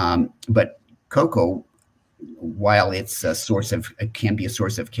 But cocoa, while it's it can be a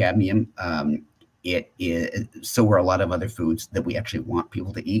source of cadmium, it is, so are a lot of other foods that we actually want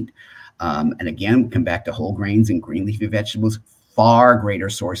people to eat. And again, come back to whole grains and green leafy vegetables, far greater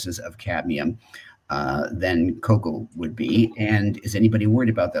sources of cadmium than cocoa would be. And is anybody worried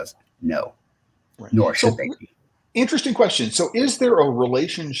about those? No, right. Nor should they be. Interesting question. So is there a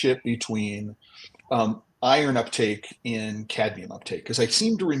relationship between iron uptake in cadmium uptake? Because I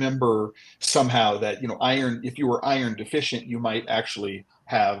seem to remember somehow that, iron, if you were iron deficient, you might actually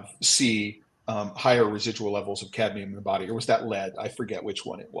see higher residual levels of cadmium in the body, or was that lead? I forget which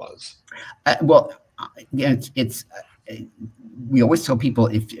one it was. Well, yeah, we always tell people,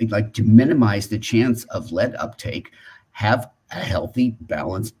 if like to minimize the chance of lead uptake, have a healthy,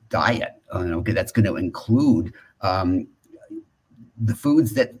 balanced diet. Okay, that's going to include the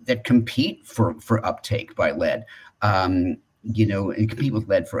foods that compete for uptake by lead. And compete with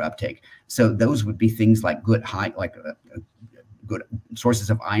lead for uptake. So those would be things like good sources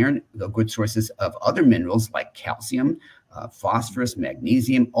of iron, good sources of other minerals like calcium, phosphorus,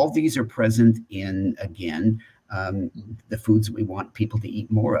 magnesium. All these are present in, again, the foods that we want people to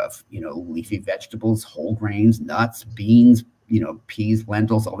eat more of. Leafy vegetables, whole grains, nuts, beans, peas,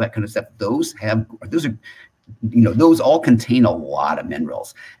 lentils, all that kind of stuff. Those all contain a lot of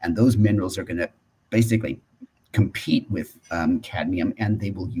minerals, and those minerals are going to basically compete with cadmium, and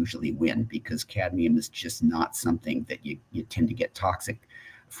they will usually win, because cadmium is just not something that you tend to get toxic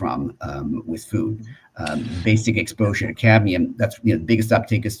from with food. Basic exposure to cadmium, that's the biggest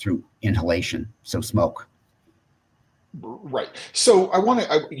uptake is through inhalation, so smoke. Right. So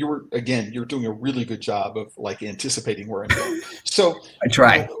you're doing a really good job of anticipating where I'm going. So I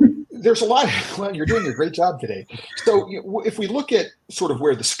try. There's a lot. Well, you're doing a great job today. So if we look at sort of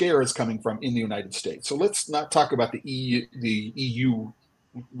where the scare is coming from in the United States, so let's not talk about the EU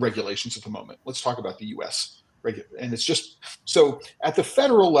regulations at the moment. Let's talk about the US and it's just so at the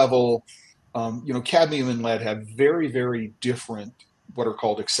federal level, cadmium and lead have very, very different what are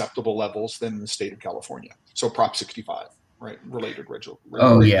called acceptable levels than in the state of California. So Prop 65, right? Related.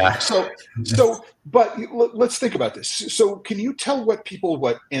 Oh, yeah. But let's think about this. So can you tell people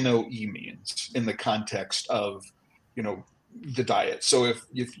what NOE means in the context of, the diet? So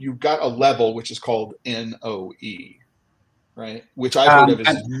if you've got a level which is called NOE, right? Which I've heard of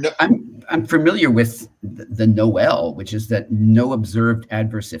as I'm familiar with the NOEL, which is that no observed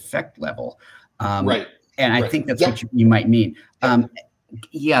adverse effect level. Right. And I think that's what you might mean.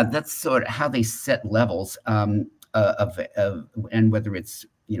 Yeah, that's sort of how they set levels and whether it's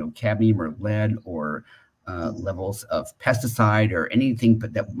cadmium or lead or levels of pesticide or anything,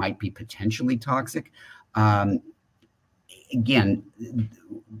 but that might be potentially toxic. Again,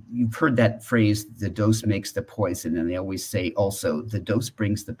 you've heard that phrase, the dose makes the poison, and they always say also the dose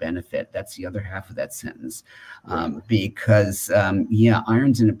brings the benefit. That's the other half of that sentence. Because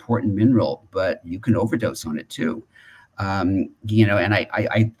iron's an important mineral, but you can overdose on it too. And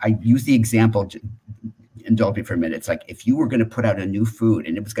I use the example, indulge me for a minute. It's like if you were going to put out a new food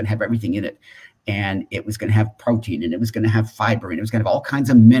and it was going to have everything in it, and it was going to have protein, and it was going to have fiber, and it was going to have all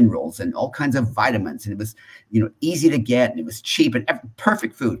kinds of minerals and all kinds of vitamins, and it was easy to get, and it was cheap, and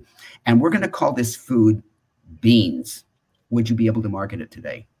perfect food. And we're going to call this food beans. Would you be able to market it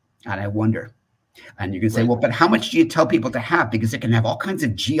today? And I wonder. And you're going to say, well, but how much do you tell people to have? Because it can have all kinds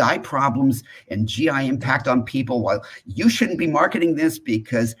of GI problems and GI impact on people. Well, you shouldn't be marketing this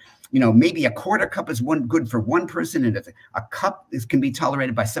because maybe a quarter cup is good for one person, and if a cup can be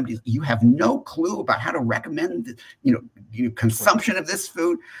tolerated by somebody, you have no clue about how to recommend, consumption of this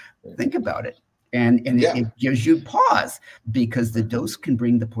food. Think about it. And it gives you pause, because the dose can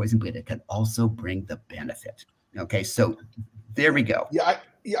bring the poison, but it can also bring the benefit. Okay, so there we go. Yeah,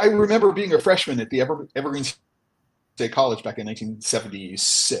 I remember being a freshman at the Evergreen State College back in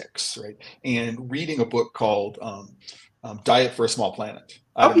 1976, right, and reading a book called Diet for a Small Planet.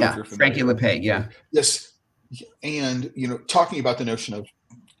 Frankie LePay, yeah. Yes, and talking about the notion of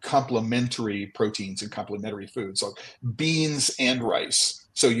complementary proteins and complementary foods, like beans and rice.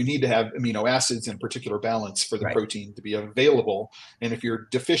 So you need to have amino acids in particular balance for the protein to be available. And if you're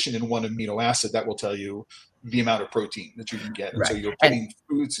deficient in one amino acid, that will tell you the amount of protein that you can get. And so you're putting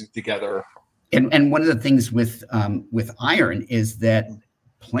foods together. And one of the things with iron is that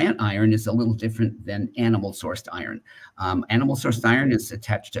plant iron is a little different than animal sourced iron. Animal sourced iron is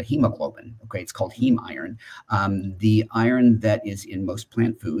attached to hemoglobin. Okay, it's called heme iron. The iron that is in most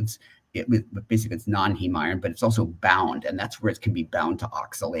plant foods, basically it's non-heme iron, but it's also bound, and that's where it can be bound to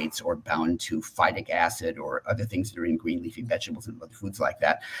oxalates or bound to phytic acid or other things that are in green leafy vegetables and other foods like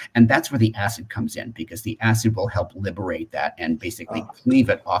that. And that's where the acid comes in, because the acid will help liberate that and basically cleave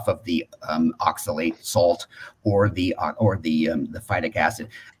it off of the oxalate salt or the phytic acid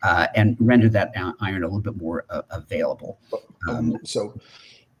and render that iron a little bit more available. So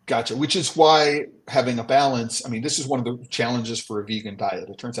gotcha, which is why having a balance. I mean, this is one of the challenges for a vegan diet.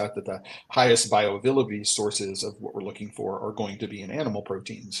 It turns out that the highest bioavailability sources of what we're looking for are going to be in animal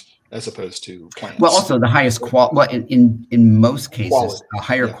proteins as opposed to plants. Well, also the highest quality, well, in most cases,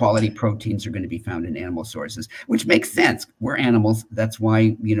 higher Yeah. quality proteins are going to be found in animal sources, which makes sense. We're animals. That's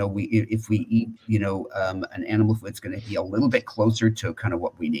why, if we eat, an animal food, it's going to be a little bit closer to kind of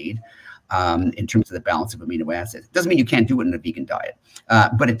what we need. In terms of the balance of amino acids. It doesn't mean you can't do it in a vegan diet,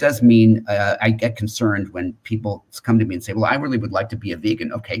 but it does mean I get concerned when people come to me and say, well, I really would like to be a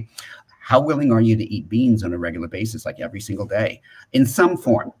vegan. Okay, how willing are you to eat beans on a regular basis, like every single day? In some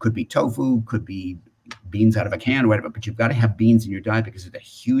form, could be tofu, could be beans out of a can or whatever, but you've got to have beans in your diet because it's the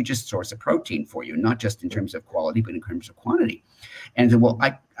hugest source of protein for you, not just in terms of quality, but in terms of quantity. And I said, well,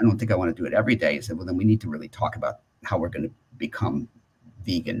 I don't think I want to do it every day. I said, well, then we need to really talk about how we're going to become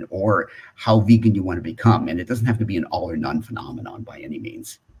vegan, or how vegan you want to become. And it doesn't have to be an all or none phenomenon by any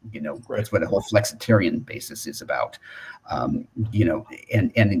means. Right. That's what a whole flexitarian basis is about. And you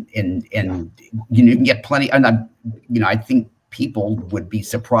can get plenty. And I think people would be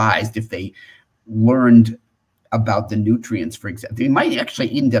surprised if they learned about the nutrients. For example, they might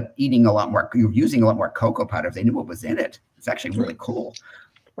actually end up eating a lot more. You're using a lot more cocoa powder if they knew what was in it. It's actually really cool.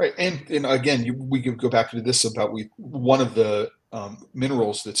 Right. And again, we could go back to this about one of the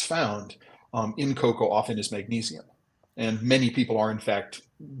minerals that's found in cocoa often is magnesium, and many people are in fact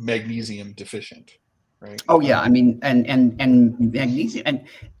magnesium deficient, right? Oh yeah, I mean, and magnesium, and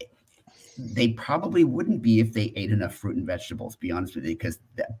they probably wouldn't be if they ate enough fruit and vegetables, to be honest with you, because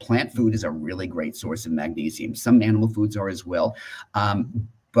plant food is a really great source of magnesium. Some animal foods are as well,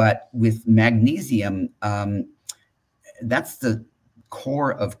 but with magnesium, that's the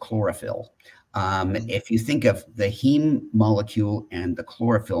core of chlorophyll. If you think of the heme molecule and the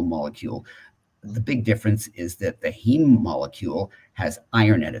chlorophyll molecule, the big difference is that the heme molecule has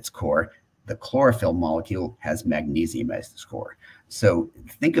iron at its core. The chlorophyll molecule has magnesium at its core. So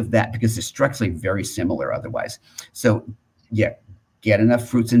think of that because they're structurally very similar otherwise. So yeah, get enough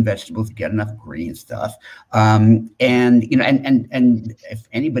fruits and vegetables, get enough green stuff. And if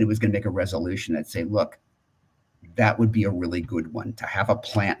anybody was going to make a resolution, I'd say, look, that would be a really good one, to have a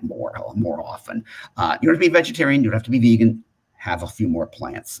plant more often. You don't have to be vegetarian. You don't have to be vegan. Have a few more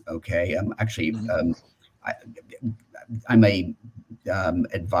plants. Okay. I'm a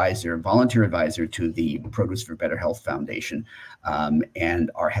volunteer advisor to the Produce for Better Health Foundation. And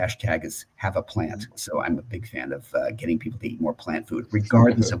our hashtag is have a plant. So I'm a big fan of getting people to eat more plant food,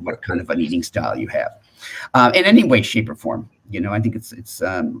 regardless of what kind of an eating style you have. In any way, shape, or form. I think it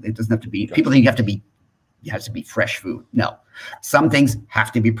doesn't have to be, people think you have to be fresh food. No, some things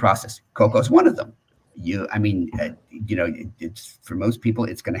have to be processed. Cocoa is one of them. It's for most people,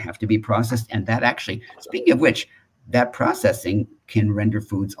 it's going to have to be processed. And that actually, speaking of which, that processing can render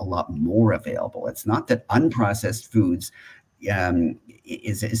foods a lot more available. It's not that unprocessed foods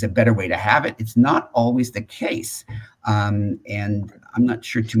is a better way to have it. It's not always the case. And I'm not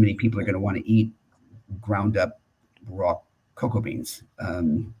sure too many people are going to want to eat ground up raw cocoa beans.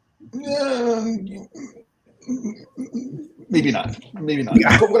 Maybe not.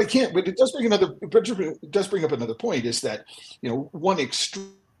 Yeah. But it does bring up another point, is that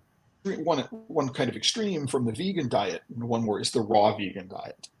one kind of extreme from the vegan diet, one more, is the raw vegan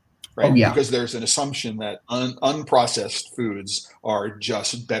diet, right? Oh, yeah. Because there's an assumption that unprocessed foods are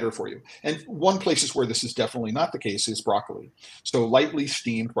just better for you. And one places where this is definitely not the case is broccoli. So lightly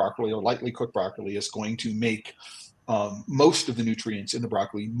steamed broccoli or lightly cooked broccoli is going to make most of the nutrients in the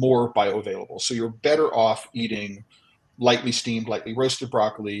broccoli more bioavailable. So you're better off eating lightly steamed, lightly roasted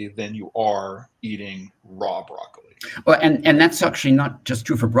broccoli than you are eating raw broccoli. Well, and that's actually not just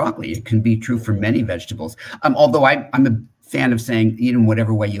true for broccoli. It can be true for many vegetables. Although I'm a fan of saying eat them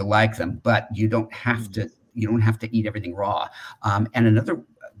whatever way you like them, but you don't have to eat everything raw. And another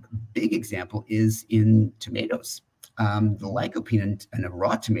big example is in tomatoes. The lycopene in a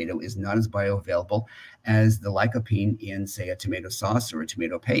raw tomato is not as bioavailable as the lycopene in, say, a tomato sauce or a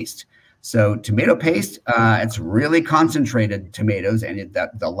tomato paste. So tomato paste, it's really concentrated tomatoes, and the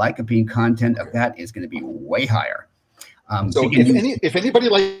lycopene content of that is going to be way higher. So if anybody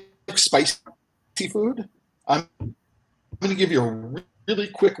likes spicy food, I'm going to give you a really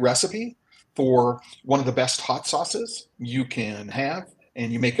quick recipe for one of the best hot sauces you can have,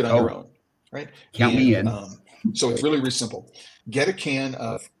 and you make it on your own, right? Count me in. So it's really, really simple. Get a can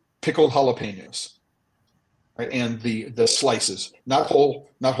of pickled jalapenos, right? And the slices, not whole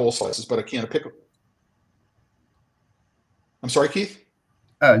slices, but a can of pickled. I'm sorry, Keith?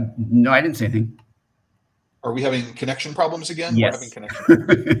 No, I didn't say anything. Are we having connection problems again? Yes. We're having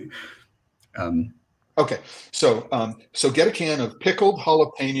connection. Okay. So get a can of pickled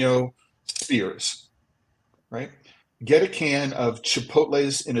jalapeno spears, right? Get a can of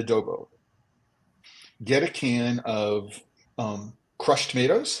chipotles in adobo. Get a can of crushed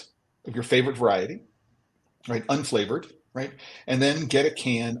tomatoes of your favorite variety, right? Unflavored, right? And then get a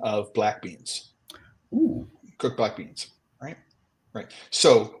can of black beans. Ooh. Cooked black beans, right? Right.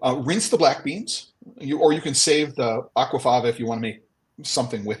 So rinse the black beans, or you can save the aquafaba if you want to make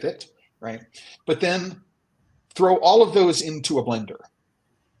something with it, right? But then throw all of those into a blender,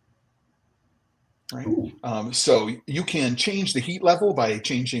 right? So you can change the heat level by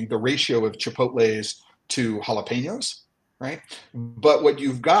changing the ratio of chipotles to jalapenos, right? But what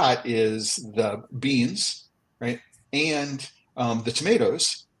you've got is the beans, right, and the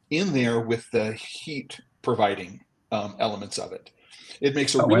tomatoes in there with the heat providing elements of it. It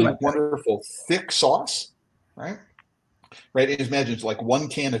makes a really wonderful thick sauce, right? Right. Imagine it's like 1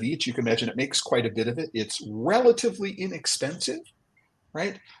 can of each. You can imagine it makes quite a bit of it. It's relatively inexpensive,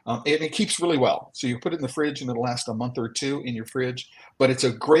 right? And it keeps really well. So you put it in the fridge and it'll last a month or 2 in your fridge. But it's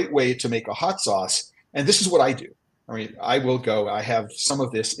a great way to make a hot sauce. And this is what I do. I mean, I have some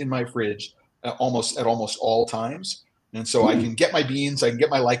of this in my fridge at almost all times. And so I can get my beans, I can get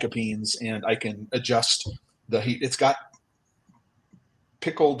my lycopenes, and I can adjust the heat. It's got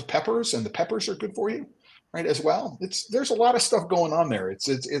pickled peppers, and the peppers are good for you, right, as well. There's a lot of stuff going on there.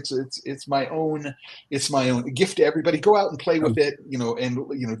 It's my own gift to everybody. Go out and play with it,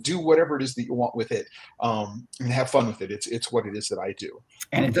 and do whatever it is that you want with it, and have fun with it. It's what it is that I do.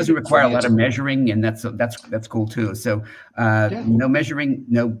 And it doesn't require a lot of measuring, and that's cool too. So no measuring,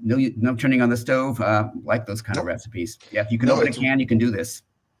 no turning on the stove, like those kind of recipes. Yeah, if you can open a can, you can do this.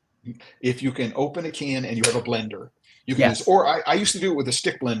 If you can open a can and you have a blender, you can use, or I used to do it with a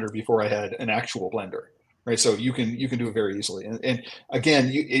stick blender before I had an actual blender, right? So you can do it very easily. And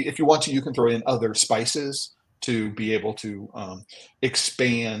again, if you want to, you can throw in other spices to be able to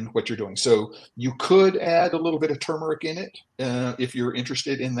expand what you're doing. So you could add a little bit of turmeric in it if you're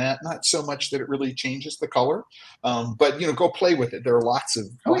interested in that. Not so much that it really changes the color, but go play with it. There are lots of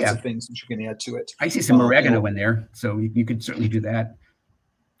things that you can add to it. I see some oregano in there, so you could certainly do that.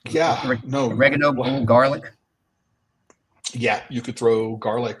 Yeah, oregano, garlic. Yeah, you could throw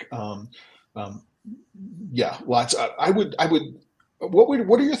garlic. Yeah, lots. I would.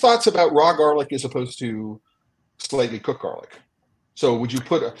 What are your thoughts about raw garlic as opposed to slightly cooked garlic? So would you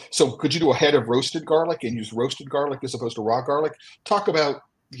could you do a head of roasted garlic and use roasted garlic as opposed to raw garlic? Talk about,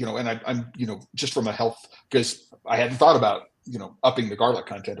 and I'm just from a health, because I hadn't thought about, upping the garlic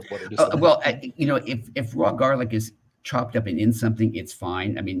content of what it is. Well, if raw garlic is chopped up and in something, it's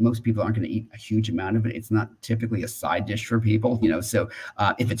fine. I mean, most people aren't going to eat a huge amount of it. It's not typically a side dish for people, so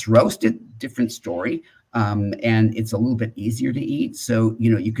if it's roasted, different story. And it's a little bit easier to eat. So,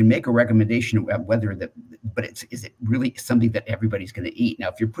 you can make a recommendation about whether but is it really something that everybody's going to eat? Now,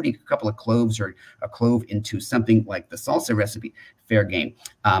 if you're putting a couple of cloves or a clove into something like the salsa recipe, fair game.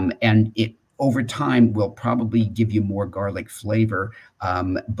 And it over time will probably give you more garlic flavor,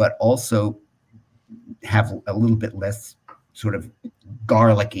 but also have a little bit less sort of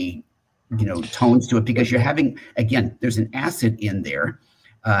garlicky, tones to it, because you're having, again, there's an acid in there.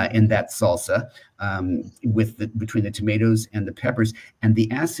 In that salsa, between the tomatoes and the peppers, and the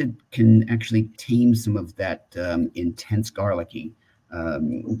acid can actually tame some of that intense garlicky,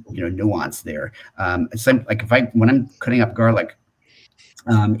 nuance there. So like when I'm cutting up garlic,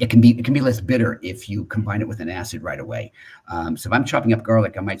 it can be less bitter if you combine it with an acid right away. So if I'm chopping up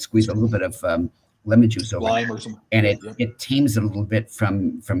garlic, I might squeeze a little bit of lemon juice over it, and it tames it a little bit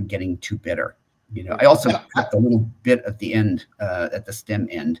from getting too bitter. I also cut a little bit at the end, at the stem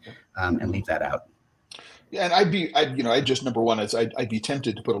end, and leave that out. Yeah, and I'd just, number one is I'd be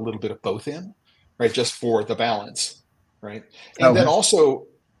tempted to put a little bit of both in, right, just for the balance, right, and then also,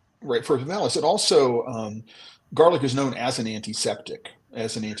 right, for the balance, and also garlic is known as an antiseptic,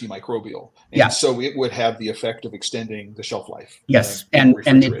 as an antimicrobial, and so it would have the effect of extending the shelf life. Yes, and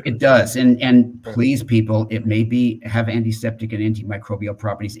it does, and please, people, it may have antiseptic and antimicrobial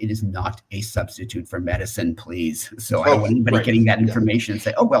properties. It is not a substitute for medicine, please. So I don't want anybody getting that information and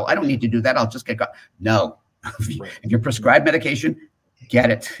say, oh well, I don't need to do that, I'll just get no. If you're prescribed medication, get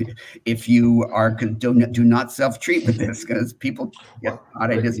it. If you do not self-treat with this, because people get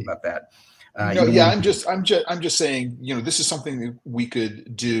odd ideas about that. I'm just saying, this is something that we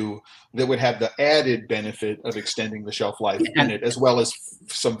could do that would have the added benefit of extending the shelf life in it, as well as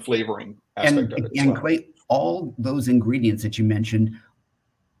some flavoring aspect of it. And Clay, all those ingredients that you mentioned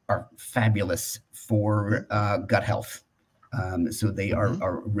are fabulous for gut health. So they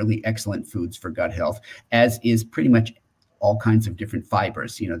are really excellent foods for gut health, as is pretty much all kinds of different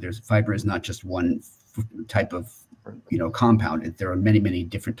fibers. Fiber is not just one type of compound. There are many, many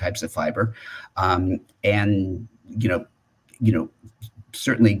different types of fiber. And,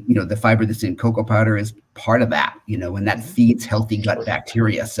 certainly, the fiber that's in cocoa powder is part of that, and that feeds healthy gut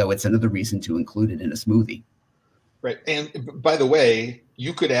bacteria. So it's another reason to include it in a smoothie. Right. And by the way,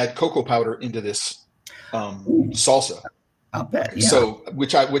 you could add cocoa powder into this salsa. I'll bet. Yeah. So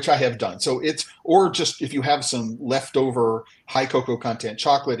which I have done. So or just if you have some leftover high cocoa content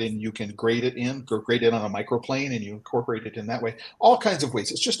chocolate and you can grate it on a microplane and you incorporate it in that way, all kinds of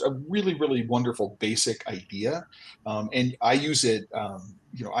ways. It's just a really, really wonderful basic idea. And I use it, I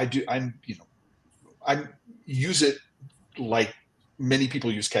use it like many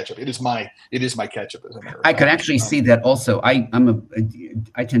people use ketchup. It is my ketchup, as a matter of fact. I could actually see that also. I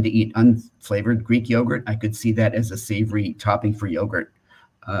tend to eat unflavored Greek yogurt. I could see that as a savory topping for yogurt.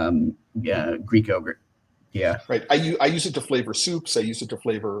 Greek yogurt. Yeah. Right. I use it to flavor soups. I use it to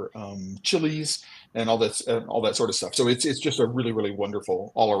flavor chilies and all that sort of stuff. So it's just a really, really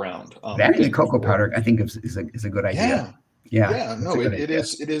wonderful all around. Adding the cocoa powder, I think is a good idea. Yeah. No, it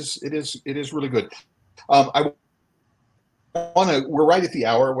is really good. We're right at the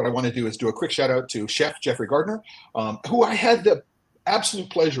hour. What I want to do is do a quick shout out to Chef Jeffrey Gardner, who I had the absolute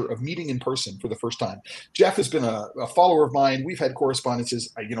pleasure of meeting in person for the first time. Jeff has been a follower of mine. We've had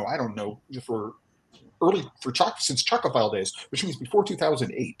correspondences, I don't know, since Chocophile days, which means before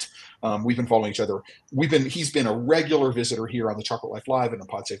 2008. We've been following each other. He's been a regular visitor here on the Chocolate Life Live and on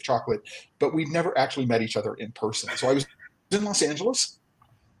Pod Safe Chocolate, but we've never actually met each other in person. So I was in Los Angeles,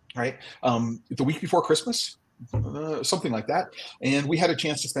 right, the week before Christmas. Something like that. And we had a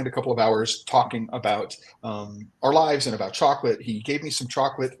chance to spend a couple of hours talking about our lives and about chocolate. He gave me some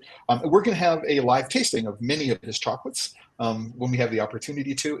chocolate. We're going to have a live tasting of many of his chocolates when we have the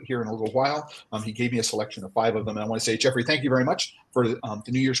opportunity to here in a little while. He gave me a selection of 5 of them. And I want to say, Jeffrey, thank you very much for the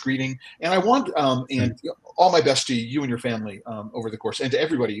New Year's greeting. And I want all my best to you and your family over the course, and to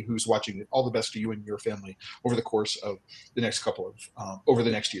everybody who's watching it, all the best to you and your family over the course of the next over the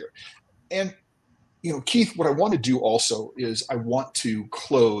next year. And Keith, what I want to do also is I want to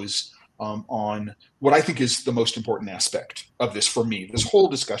close on what I think is the most important aspect of this for me, this whole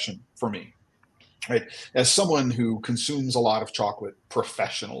discussion for me, right? As someone who consumes a lot of chocolate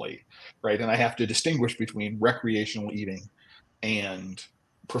professionally, right? And I have to distinguish between recreational eating and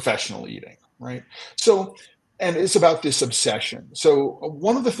professional eating, right? So, and it's about this obsession. So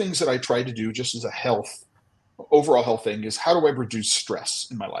one of the things that I try to do just as a overall health thing is, how do I reduce stress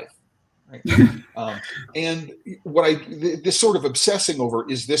in my life? Right. And this sort of obsessing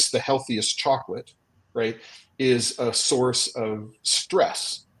over, is this the healthiest chocolate, right, is a source of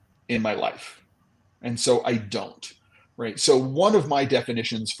stress in my life. And so I don't, right? So one of my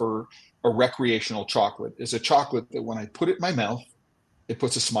definitions for a recreational chocolate is a chocolate that when I put it in my mouth, it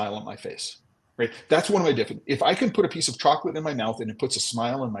puts a smile on my face, right? That's one of my definitions. If I can put a piece of chocolate in my mouth and it puts a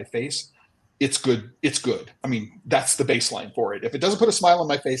smile on my face, it's good. It's good. I mean, that's the baseline for it. If it doesn't put a smile on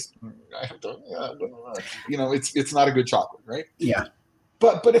my face, it's not a good chocolate, right? Yeah.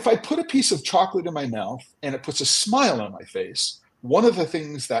 But if I put a piece of chocolate in my mouth and it puts a smile on my face, one of the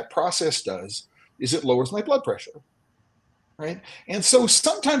things that process does is it lowers my blood pressure, right? And so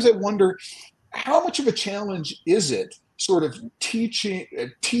sometimes I wonder, how much of a challenge is it sort of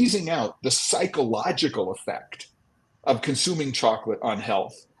teasing out the psychological effect of consuming chocolate on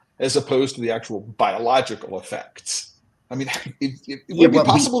health, as opposed to the actual biological effects? I mean, would it be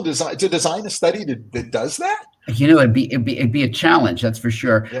possible to design a study that does that? It'd be a challenge, that's for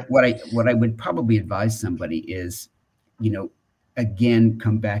sure. Yeah. What I would probably advise somebody is, again,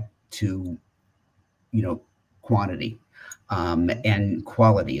 come back to, quantity and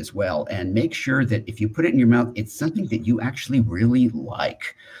quality as well, and make sure that if you put it in your mouth, it's something that you actually really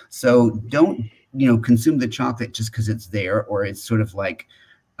like. So don't, consume the chocolate just because it's there, or it's sort of like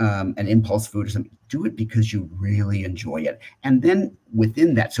an impulse food or something. Do it because you really enjoy it. And then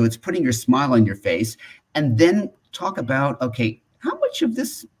within that, so it's putting your smile on your face, and then talk about, okay, how much of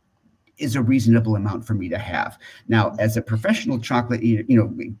this is a reasonable amount for me to have? Now, as a professional chocolate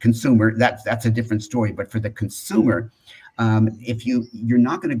consumer, that's a different story. But for the consumer, if you're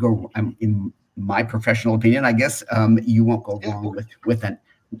not going to go, in my professional opinion, I guess, you won't go wrong with that.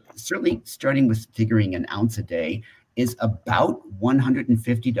 Certainly starting with figuring an ounce a day is about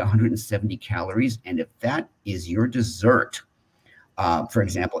 150 to 170 calories. And if that is your dessert, for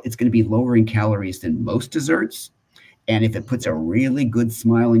example, it's going to be lower in calories than most desserts. And if it puts a really good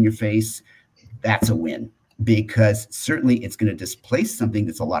smile on your face, that's a win, because certainly it's going to displace something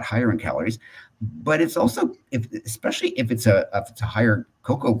that's a lot higher in calories. But it's also, especially if it's a higher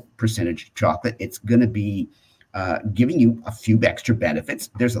cocoa percentage chocolate, it's going to be giving you a few extra benefits.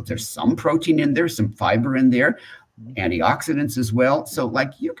 There's some protein in there, some fiber in there. antioxidants as well. So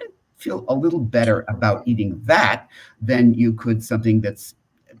like you can feel a little better about eating that than you could something that's,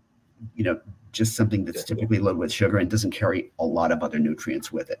 you know, just something that's typically loaded with sugar and doesn't carry a lot of other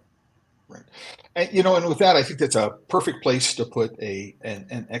nutrients with it. Right. And, you know, and with that, I think that's a perfect place to put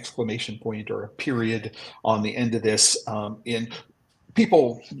an exclamation point or a period on the end of this. In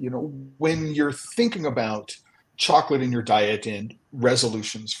people, you know, when you're thinking about chocolate in your diet and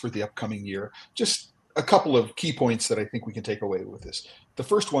resolutions for the upcoming year, just a couple of key points that I think we can take away with this. The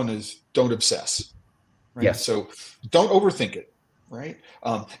first one is don't obsess. Right? Yes. So don't overthink it. Right.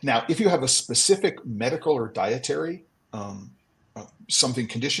 Now, if you have a specific medical or dietary something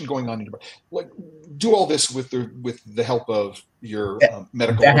condition going on in your body, like do all this with the help of your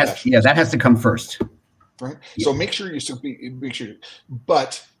medical professionals. That has to come first. Right. Yeah. So make sure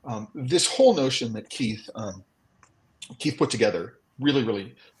but this whole notion that Keith put together, really,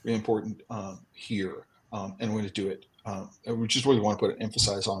 really, really important here, and we're going to do it. We just really want to put an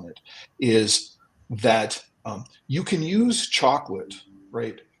emphasis on it, is that you can use chocolate,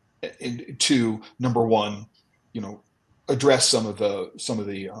 right, to, number one, you know, address some of the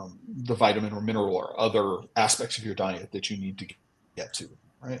vitamin or mineral or other aspects of your diet that you need to get to,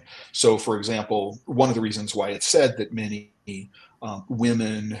 right? So, for example, one of the reasons why it's said that many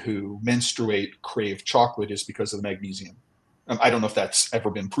women who menstruate crave chocolate is because of the magnesium. I don't know if that's ever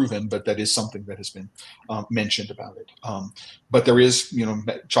been proven, but that is something that has been mentioned about it. But there is, you know,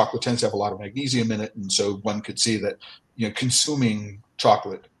 chocolate tends to have a lot of magnesium in it, and so one could see that, you know, consuming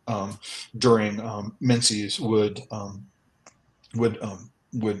chocolate during menses would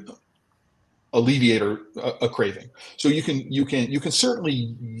alleviate a craving. So you can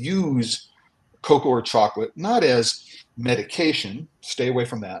certainly use cocoa or chocolate not as medication. Stay away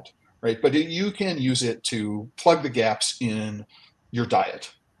from that. Right, but you can use it to plug the gaps in your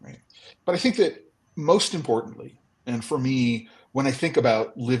diet, right? But I think that most importantly, and for me, when I think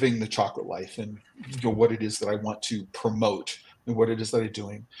about living the chocolate life and, you know, what it is that I want to promote and what it is that I'm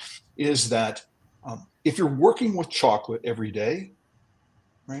doing, is that if you're working with chocolate every day,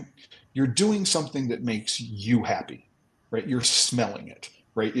 right, you're doing something that makes you happy, right? You're smelling it,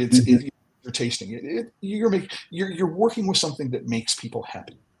 right? You're tasting it. You're working with something that makes people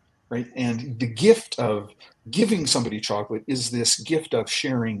happy. Right. And the gift of giving somebody chocolate is this gift of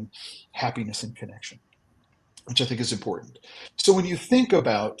sharing happiness and connection, which I think is important. So when I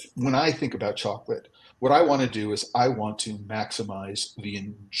think about chocolate, what I want to do is I want to maximize the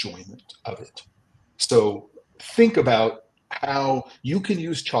enjoyment of it. So think about how you can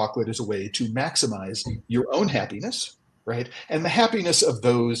use chocolate as a way to maximize your own happiness, right? And the happiness of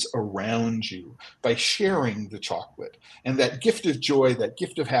those around you by sharing the chocolate. And that gift of joy, that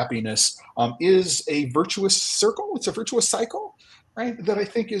gift of happiness is a virtuous circle. It's a virtuous cycle, right? That I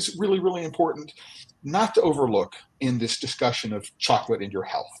think is really, really important not to overlook in this discussion of chocolate and your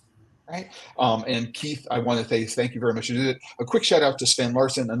health. Right. And Keith, I want to say thank you very much. You did it. A quick shout out to Sven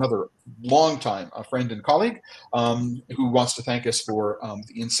Larson, another longtime friend and colleague, who wants to thank us for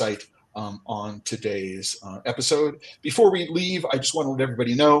the insight on today's episode. Before we leave, I just want to let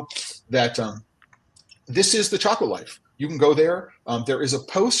everybody know that this is The Chocolate Life. You can go there. There is a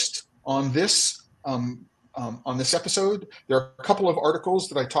post on this episode. There are a couple of articles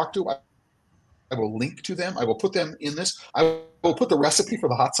that I talked to. I will link to them. I will put them in this. I will put the recipe for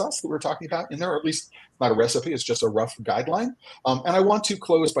the hot sauce that we're talking about in there, or at least not a recipe, it's just a rough guideline. And I want to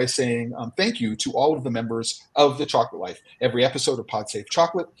close by saying thank you to all of the members of The Chocolate Life. Every episode of Pod Safe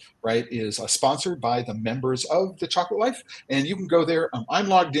Chocolate, right, is sponsored by the members of The Chocolate Life. And you can go there. I'm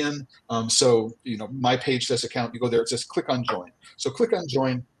logged in. So, you know, my page says account. You go there, it says click on join. So click on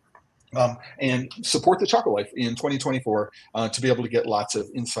join. And support The Chocolate Life in 2024 to be able to get lots of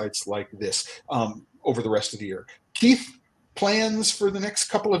insights like this over the rest of the year. Keith, plans for the next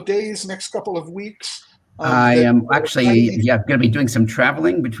couple of days, next couple of weeks? I am actually, going to be doing some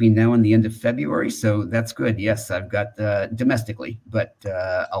traveling between now and the end of February. So that's good. Yes, I've got domestically, but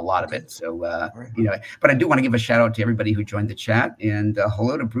a lot of it. So, you know, but I do want to give a shout out to everybody who joined the chat, and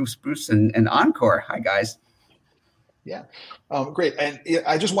hello to Bruce, and Encore. Hi, guys. Yeah, great. And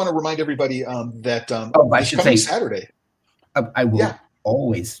I just want to remind everybody that I should say Saturday. I will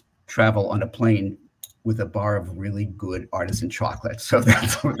always travel on a plane with a bar of really good artisan chocolate. So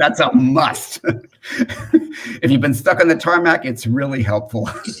that's a must. If you've been stuck on the tarmac, it's really helpful.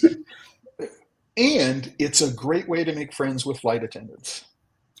 And it's a great way to make friends with flight attendants.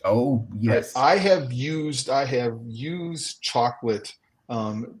 Oh, yes. I have used chocolate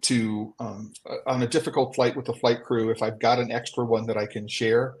to on a difficult flight with the flight crew. If I've got an extra one that I can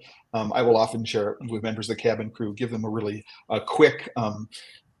share, I will often share it with members of the cabin crew, give them a really quick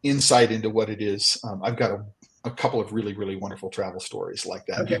insight into what it is. I've got a couple of really, really wonderful travel stories like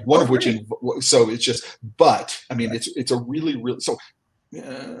that. Okay. One Oh, of which, great. so it's just, but I mean, Right. it's a really, really, so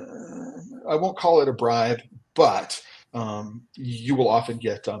I won't call it a bribe, but you will often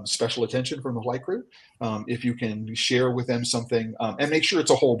get special attention from the flight crew if you can share with them something and make sure it's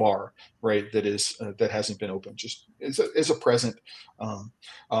a whole bar, right? That is that hasn't been opened, just as a present.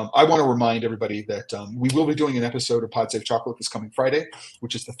 I want to remind everybody that we will be doing an episode of Pod Safe Chocolate this coming Friday,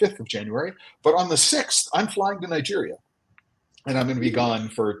 which is the 5th of January. But on the 6th, I'm flying to Nigeria, and I'm going to be gone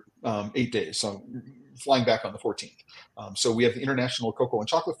for 8 days. So I'm flying back on the 14th. So we have the International Cocoa and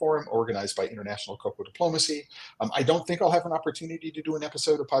Chocolate Forum organized by International Cocoa Diplomacy. I don't think I'll have an opportunity to do an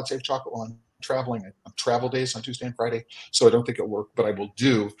episode of Pod Safe Chocolate while I'm traveling. I'm travel days on Tuesday and Friday, so I don't think it'll work, but I will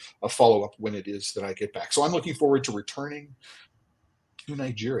do a follow-up when it is that I get back. So I'm looking forward to returning to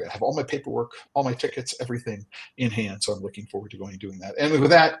Nigeria. I have all my paperwork, all my tickets, everything in hand. So I'm looking forward to going and doing that. And with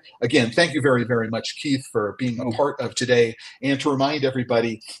that, again, thank you very, very much, Keith, for being a part of today. And to remind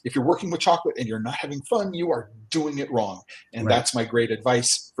everybody, if you're working with chocolate and you're not having fun, you are doing it wrong. And Right. that's my great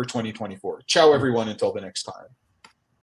advice for 2024. Ciao, everyone, until the next time.